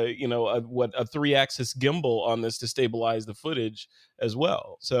 A 3-axis gimbal on this to stabilize the footage as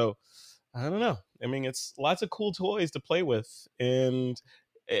well. So I don't know. I mean, it's lots of cool toys to play with, and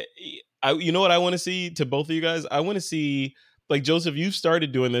you know what I want to see to both of you guys. I want to see, like, Joseph, you've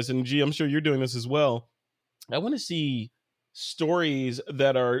started doing this, and G, I'm sure you're doing this as well. I want to see stories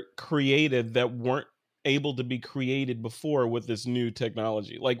that are created that weren't able to be created before with this new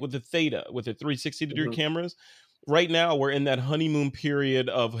technology, like with the Theta, with the 360-degree cameras. Right now, we're in that honeymoon period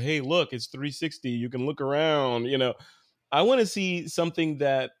of, hey, look, it's 360. You can look around. I want to see something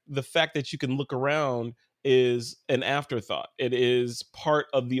that the fact that you can look around is an afterthought. It is part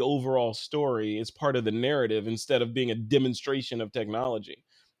of the overall story. It's part of the narrative instead of being a demonstration of technology,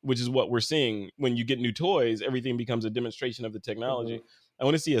 which is what we're seeing when you get new toys. Everything becomes a demonstration of the technology. I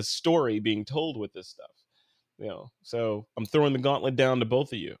want to see a story being told with this stuff. So I'm throwing the gauntlet down to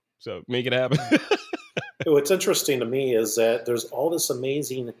both of you. So make it happen. What's interesting to me is that there's all this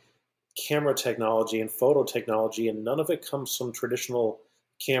amazing camera technology and photo technology, and none of it comes from traditional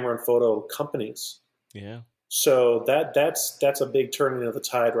camera and photo companies. Yeah. So that's a big turning of the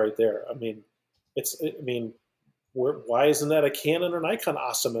tide right there. I mean, why isn't that a Canon or Nikon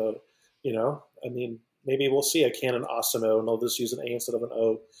Osmo? I mean, maybe we'll see a Canon Osmo, and they'll just use an A instead of an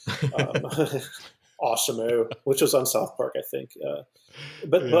O. Osmo, which was on South Park, I think.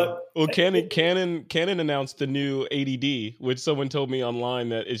 Canon announced the new ADD, which someone told me online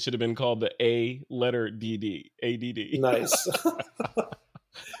that it should have been called the A letter ADD. Nice.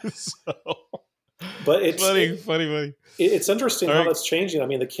 But it's funny. It's interesting how that's changing. I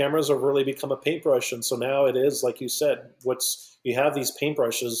mean, the cameras have really become a paintbrush, and so now it is, like you said, you have these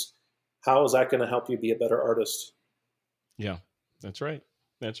paintbrushes. How is that going to help you be a better artist? Yeah, that's right.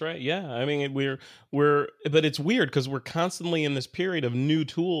 That's right. Yeah. I mean, but it's weird because we're constantly in this period of new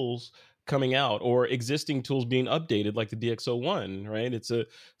tools coming out or existing tools being updated, like the DxO One, right? It's a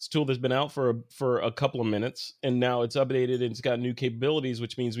tool that's been out for a couple of minutes, and now it's updated and it's got new capabilities,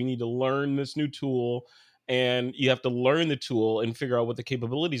 which means we need to learn this new tool, and you have to learn the tool and figure out what the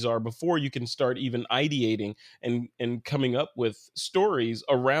capabilities are before you can start even ideating and coming up with stories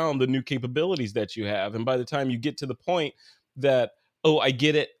around the new capabilities that you have. And by the time you get to the point that, oh, I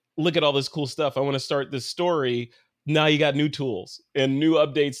get it, look at all this cool stuff, I want to start this story, now you got new tools and new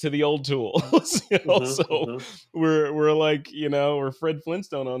updates to the old tools. We're like, we're Fred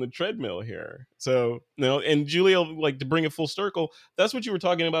Flintstone on the treadmill here. So, and Giulio, like, to bring it full circle, that's what you were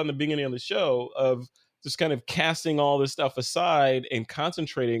talking about in the beginning of the show, of just kind of casting all this stuff aside and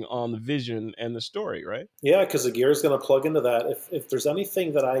concentrating on the vision and the story, right? Yeah, because the gear is going to plug into that. If there's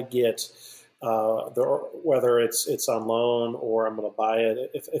anything that I get, whether it's on loan or I'm going to buy it,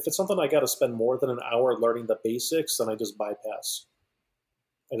 if it's something I got to spend more than an hour learning the basics, then I just bypass.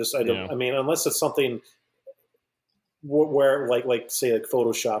 I don't. I mean, unless it's something where like say like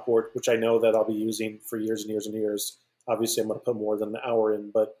Photoshop, which I know that I'll be using for years and years and years. Obviously, I'm going to put more than an hour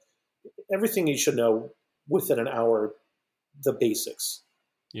in, but everything you should know within an hour, the basics.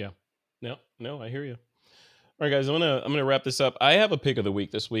 Yeah. No, I hear you. All right, guys, I'm gonna wrap this up. I have a pick of the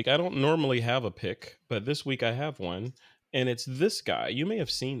week this week. I don't normally have a pick, but this week I have one, and it's this guy. You may have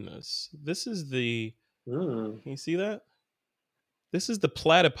seen this. This is the. Can you see that? This is the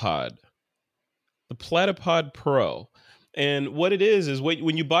Platypod. The Platypod Pro. And what it is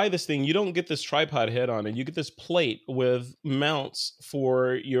when you buy this thing, you don't get this tripod head on it. You get this plate with mounts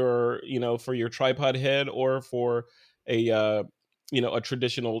for your, for your tripod head or for a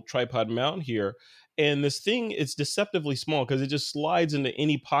traditional tripod mount here. And this thing is deceptively small because it just slides into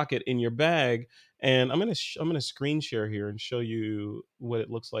any pocket in your bag. And I'm gonna screen share here and show you what it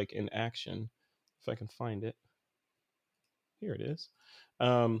looks like in action, if I can find it. Here it is.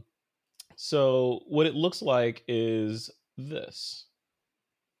 So what it looks like is this,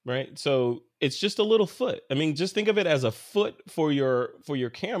 right? So it's just a little foot. I mean, just think of it as a foot for your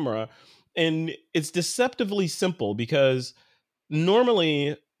camera, and it's deceptively simple because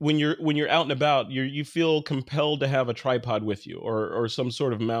normally when you're out and about, you feel compelled to have a tripod with you or some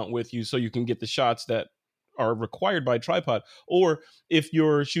sort of mount with you so you can get the shots that are required by tripod. Or if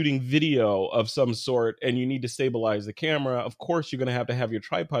you're shooting video of some sort and you need to stabilize the camera, of course you're going to have your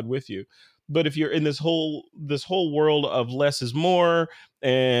tripod with you. But if you're in this whole world of less is more,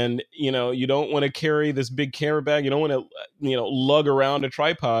 and you don't want to carry this big camera bag, you don't want to lug around a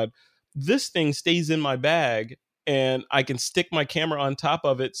tripod, this thing stays in my bag and I can stick my camera on top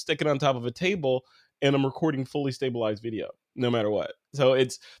of it, stick it on top of a table, and I'm recording fully stabilized video no matter what. So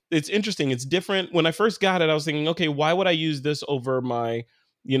it's interesting. It's different. When I first got it, I was thinking, okay, why would I use this over my,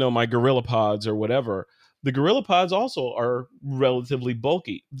 my Gorilla Pods or whatever? The Gorilla Pods also are relatively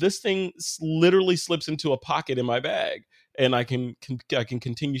bulky. This thing literally slips into a pocket in my bag, and I can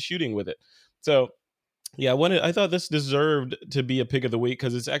continue shooting with it. So yeah, I thought this deserved to be a pick of the week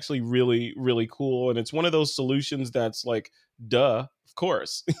because it's actually really, really cool. And it's one of those solutions that's like, duh, of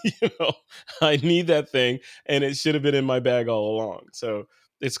course, I need that thing, and it should have been in my bag all along. So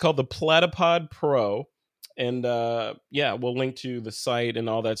it's called the Platypod Pro. And we'll link to the site and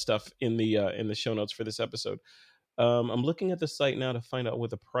all that stuff in the show notes for this episode. I'm looking at the site now to find out what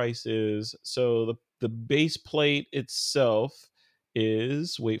the price is. So the base plate itself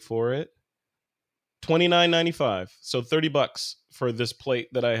is, wait for it, $29.95. So $30 for this plate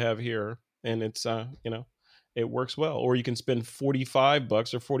that I have here, and it's it works well. Or you can spend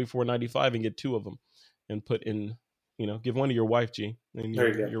 $45 or $44.95 and get two of them, and put in, give one to your wife, G, and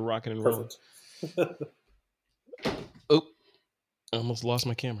you're rocking and rolling. Oh, I almost lost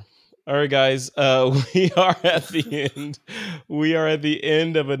my camera. All right, guys, we are at the end. We are at the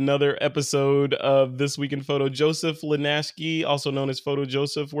end of another episode of This Week in Photo. Joseph Linaschke, also known as Photo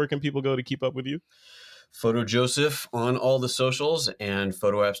Joseph, where can people go to keep up with you? Photo Joseph on all the socials, and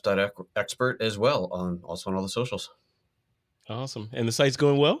photoapps.expert as well, also on all the socials. Awesome. And the site's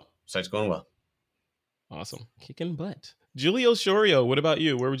going well? Site's going well. Awesome. Kicking butt. Giulio Sciorio, what about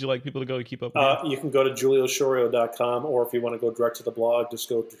you? Where would you like people to go to keep up with you? You can go to giuliosciorio.com, or if you want to go direct to the blog, just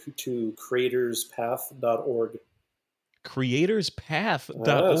go to creatorspath.org.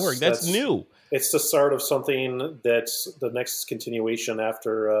 Creatorspath.org. That's new. It's the start of something that's the next continuation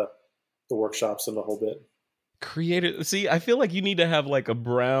after the workshops and the whole bit. See, I feel like you need to have like a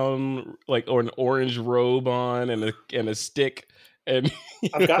brown, or an orange robe on and a stick. And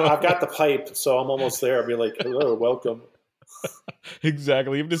I've got the pipe, so I'm almost there. I'll be like, hello, welcome.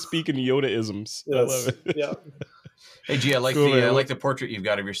 Exactly. You have to speak in Yoda-isms. Yes. I love it. Yeah. Hey, G, I like the portrait you've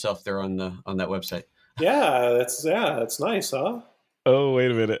got of yourself there on that website. Yeah, that's nice, huh? Oh,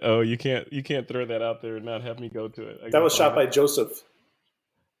 wait a minute. Oh, you can't throw that out there and not have me go to it. That was shot by Joseph.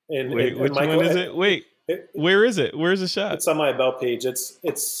 Wait, which one is it? Wait, where is it? Where's the shot? It's on my about page. It's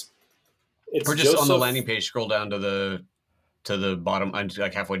We're just Joseph. On the landing page. Scroll down to the bottom. I'm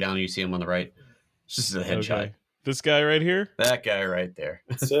like halfway down, and you see him on the right. It's just a headshot. Okay. This guy right here? That guy right there.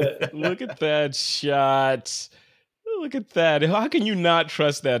 That's it. Look at that shot. Look at that. How can you not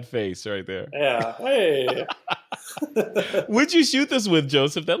trust that face right there? Yeah. Hey. What'd you shoot this with,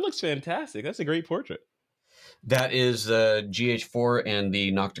 Joseph? That looks fantastic. That's a great portrait. That is the GH4 and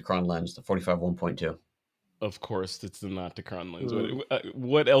the Nocticron lens, the 45 1.2. Of course, it's the Nocticron lens.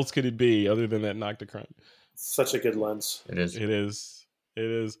 What else could it be other than that Nocticron? Such a good lens. It is. It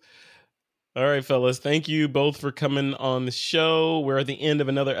is. All right, fellas. Thank you both for coming on the show. We're at the end of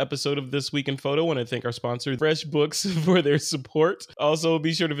another episode of This Week in Photo. I want to thank our sponsor, FreshBooks, for their support. Also,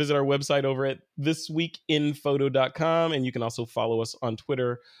 be sure to visit our website over at thisweekinphoto.com. And you can also follow us on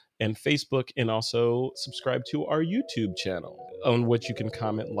Twitter and Facebook, and also subscribe to our YouTube channel, on which you can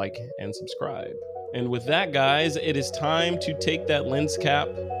comment, like, and subscribe. And with that, guys, it is time to take that lens cap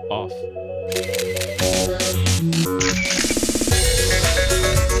off.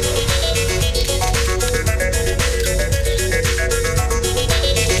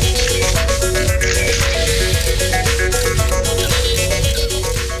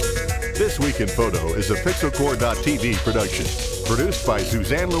 This Week in Photo is a Pixelcore.tv production, produced by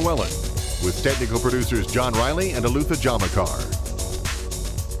Suzanne Llewellyn. with technical producers John Riley and Alutha Jamakar.